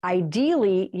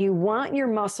 ideally, you want your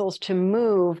muscles to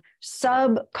move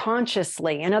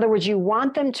subconsciously. In other words, you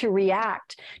want them to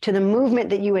react to the movement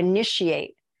that you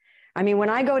initiate. I mean, when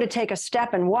I go to take a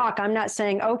step and walk, I'm not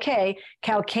saying, okay,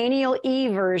 calcaneal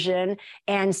eversion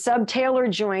and subtalar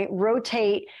joint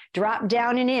rotate, drop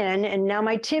down and in, and now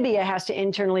my tibia has to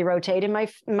internally rotate, and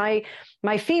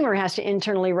my femur has to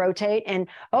internally rotate, and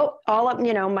all up,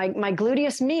 my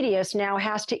gluteus medius now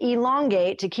has to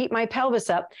elongate to keep my pelvis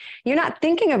up. You're not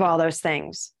thinking of all those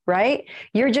things, right?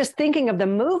 You're just thinking of the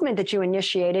movement that you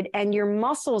initiated, and your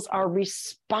muscles are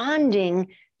responding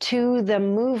to the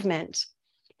movement.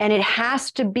 And it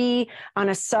has to be on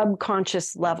a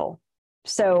subconscious level.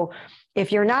 So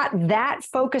if you're not that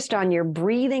focused on your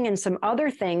breathing and some other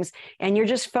things, and you're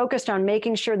just focused on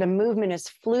making sure the movement is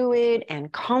fluid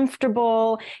and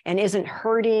comfortable and isn't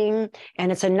hurting,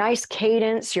 and it's a nice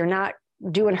cadence, you're not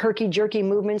doing herky-jerky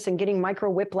movements and getting micro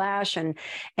whiplash, and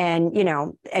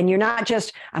you're not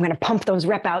just, I'm going to pump those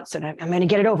rep outs and I'm going to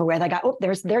get it over with. I got,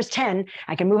 there's 10.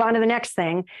 I can move on to the next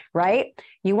thing, right?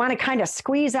 You want to kind of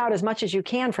squeeze out as much as you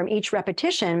can from each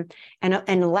repetition and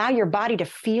allow your body to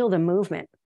feel the movement.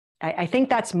 I think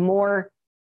that's more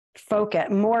focus,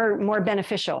 more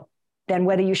beneficial than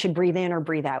whether you should breathe in or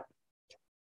breathe out.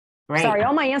 Right. Sorry,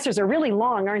 all my answers are really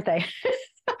long, aren't they?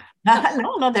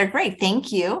 No, they're great.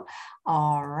 Thank you.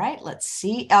 All right, let's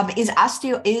see. Is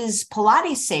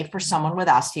Pilates safe for someone with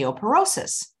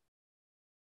osteoporosis?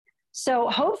 So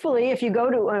hopefully, if you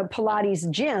go to a Pilates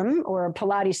gym or a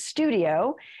Pilates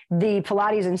studio, the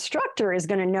Pilates instructor is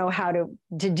going to know how to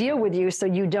deal with you so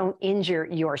you don't injure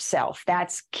yourself.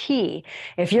 That's key.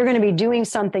 If you're going to be doing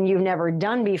something you've never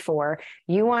done before,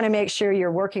 you want to make sure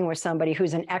you're working with somebody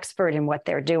who's an expert in what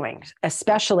they're doing,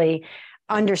 especially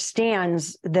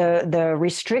understands the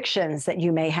restrictions that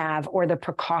you may have or the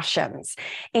precautions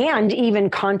and even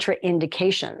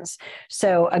contraindications.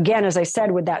 So again, as I said,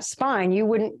 with that spine, you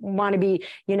wouldn't want to be,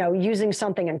 using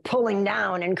something and pulling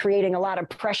down and creating a lot of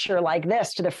pressure like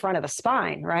this to the front of the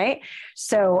spine, right?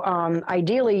 So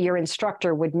ideally, your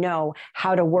instructor would know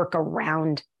how to work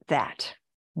around that.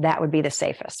 That would be the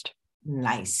safest.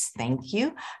 Nice. Thank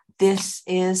you. This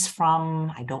is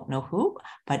from, I don't know who,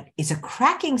 but is a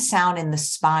cracking sound in the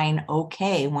spine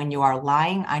okay when you are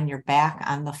lying on your back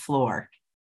on the floor?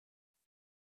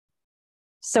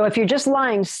 So if you're just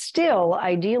lying still,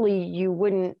 ideally you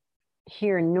wouldn't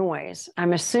hear noise.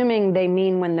 I'm assuming they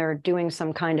mean when they're doing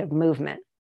some kind of movement.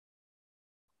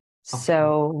 Okay.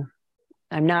 So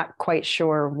I'm not quite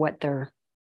sure what they're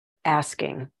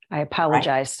asking. I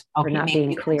apologize for not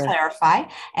being clear. Clarify.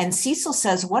 And Cecil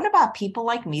says, what about people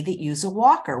like me that use a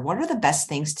walker? What are the best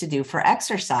things to do for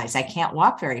exercise? I can't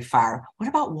walk very far. What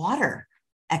about water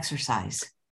exercise?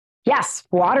 Yes,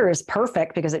 water is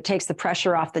perfect because it takes the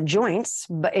pressure off the joints,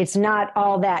 but it's not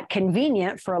all that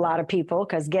convenient for a lot of people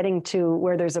because getting to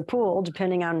where there's a pool,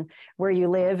 depending on where you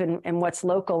live and what's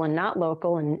local and not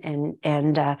local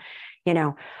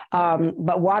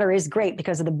but water is great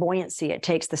because of the buoyancy. It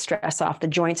takes the stress off the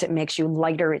joints. It makes you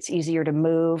lighter. It's easier to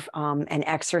move and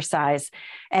exercise.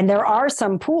 And there are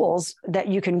some pools that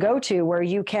you can go to where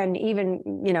you can even,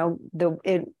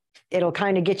 it'll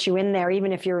kind of get you in there,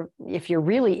 even if you're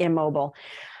really immobile.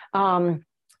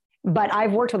 But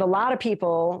I've worked with a lot of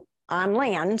people on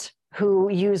land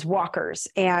who use walkers,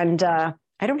 and I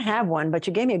don't have one, but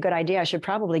you gave me a good idea. I should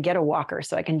probably get a walker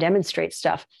so I can demonstrate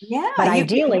stuff. Yeah, but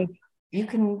ideally. You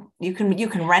can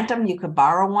rent them. You could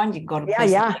borrow one. You can go to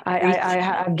places. Yeah.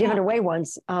 I've given away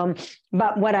once.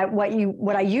 But what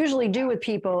I usually do with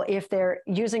people if they're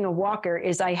using a walker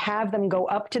is I have them go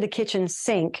up to the kitchen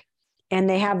sink, and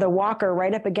they have the walker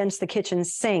right up against the kitchen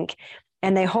sink,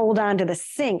 and they hold on to the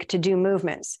sink to do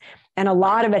movements. And a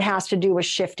lot of it has to do with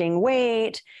shifting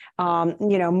weight,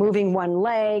 moving one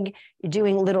leg,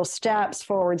 doing little steps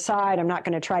forward, side. I'm not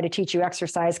going to try to teach you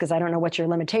exercise because I don't know what your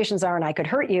limitations are and I could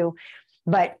hurt you.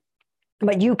 But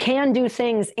you can do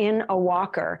things in a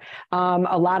walker.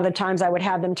 A lot of the times I would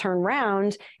have them turn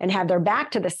around and have their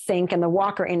back to the sink and the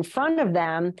walker in front of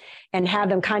them and have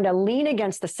them kind of lean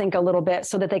against the sink a little bit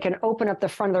so that they can open up the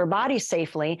front of their body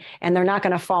safely and they're not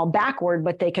going to fall backward,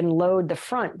 but they can load the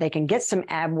front. They can get some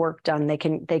ab work done. They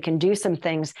can do some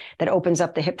things that opens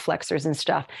up the hip flexors and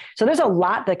stuff. So there's a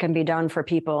lot that can be done for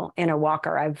people in a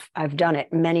walker. I've done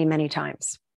it many, many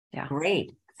times. Yeah.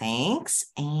 Great. Thanks.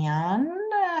 And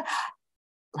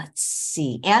let's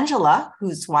see. Angela,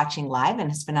 who's watching live and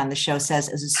has been on the show,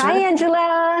 says, Hi,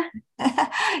 Angela.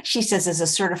 She says, as a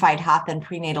certified hatha and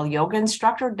prenatal yoga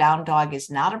instructor, down dog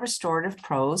is not a restorative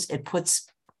pose. It puts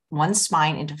one's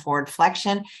spine into forward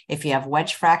flexion. If you have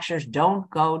wedge fractures, don't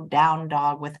go down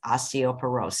dog with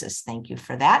osteoporosis. Thank you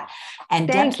for that. And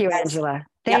thank you, Angela.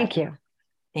 Thank you.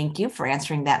 Thank you for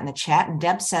answering that in the chat. And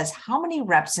Deb says, how many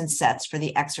reps and sets for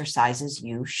the exercises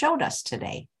you showed us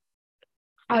today?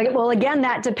 Well, again,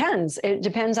 that depends. It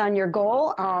depends on your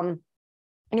goal. A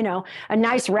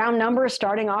nice round number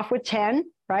starting off with 10,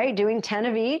 right? Doing 10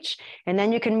 of each. And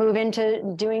then you can move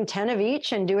into doing 10 of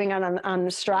each and doing on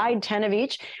the stride 10 of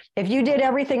each. If you did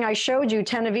everything I showed you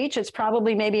 10 of each, it's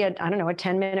probably maybe a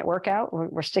 10-minute workout.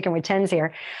 We're sticking with 10s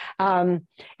here. And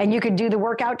you could do the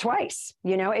workout twice.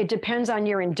 It depends on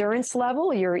your endurance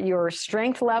level, your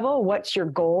strength level. What's your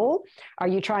goal? Are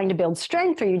you trying to build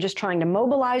strength? Or are you just trying to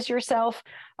mobilize yourself?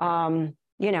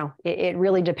 It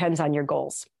really depends on your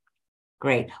goals.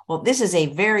 Great. Well, this is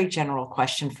a very general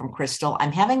question from Crystal.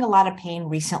 I'm having a lot of pain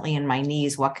recently in my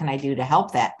knees. What can I do to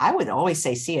help that? I would always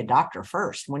say see a doctor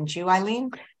first, wouldn't you,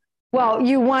 Eileen? Well,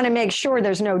 you want to make sure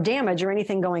there's no damage or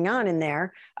anything going on in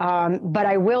there. But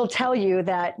I will tell you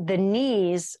that the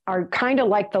knees are kind of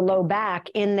like the low back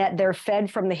in that they're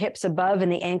fed from the hips above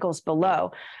and the ankles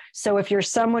below. So if you're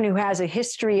someone who has a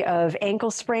history of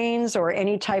ankle sprains or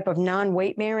any type of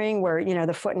non-weight bearing where,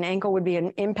 the foot and ankle would be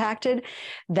impacted,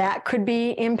 that could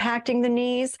be impacting the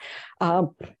knees.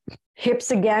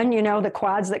 Hips, again, the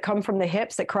quads that come from the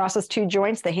hips that crosses two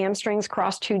joints, the hamstrings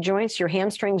cross two joints. Your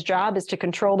hamstring's job is to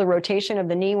control the rotation of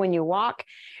the knee when you walk.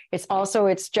 Its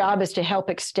job is to help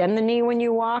extend the knee when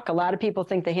you walk. A lot of people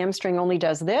think the hamstring only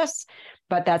does this,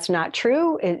 but that's not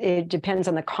true. It depends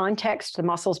on the context the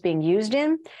muscle's being used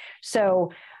in.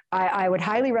 So I would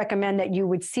highly recommend that you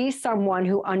would see someone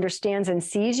who understands and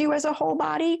sees you as a whole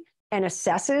body and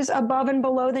assesses above and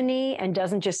below the knee and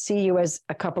doesn't just see you as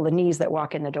a couple of knees that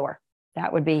walk in the door.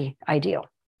 That would be ideal.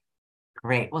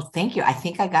 Great. Well, thank you. I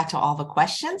think I got to all the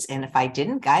questions. And if I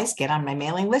didn't, guys, get on my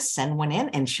mailing list, send one in,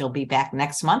 and she'll be back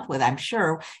next month with, I'm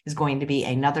sure, is going to be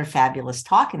another fabulous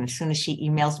talk. And as soon as she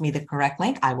emails me the correct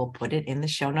link, I will put it in the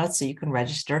show notes so you can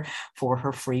register for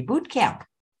her free boot camp.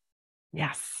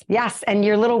 Yes. Yes. And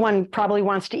your little one probably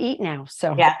wants to eat now.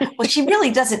 So yeah. Well, she really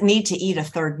doesn't need to eat a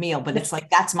third meal, but it's like,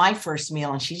 that's my first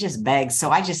meal. And she just begs. So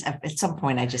I just, at some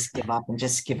point, I just give up and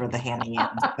just give her the Hanny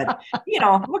Yams. But,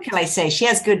 what can I say? She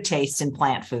has good taste in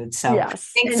plant food. So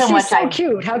yes. thanks and so she's much. So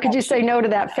cute. How could you say no to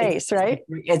that face, right?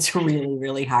 It's really,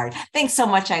 really hard. Thanks so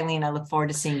much, Eileen. I look forward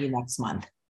to seeing you next month.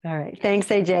 All right. Thanks,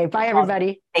 AJ. Bye,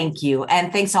 everybody. Thank you.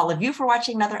 And thanks all of you for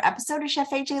watching another episode of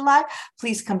Chef AJ Live.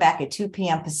 Please come back at 2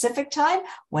 p.m. Pacific time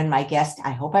when my guest,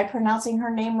 I hope I'm pronouncing her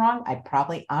name wrong. I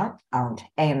probably aren't,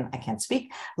 and I can't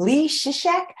speak, Lee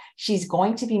Shishak. She's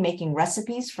going to be making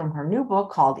recipes from her new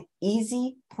book called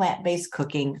Easy Plant-Based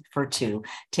Cooking for Two.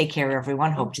 Take care,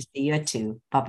 everyone. Hope to see you at 2. Bye-bye.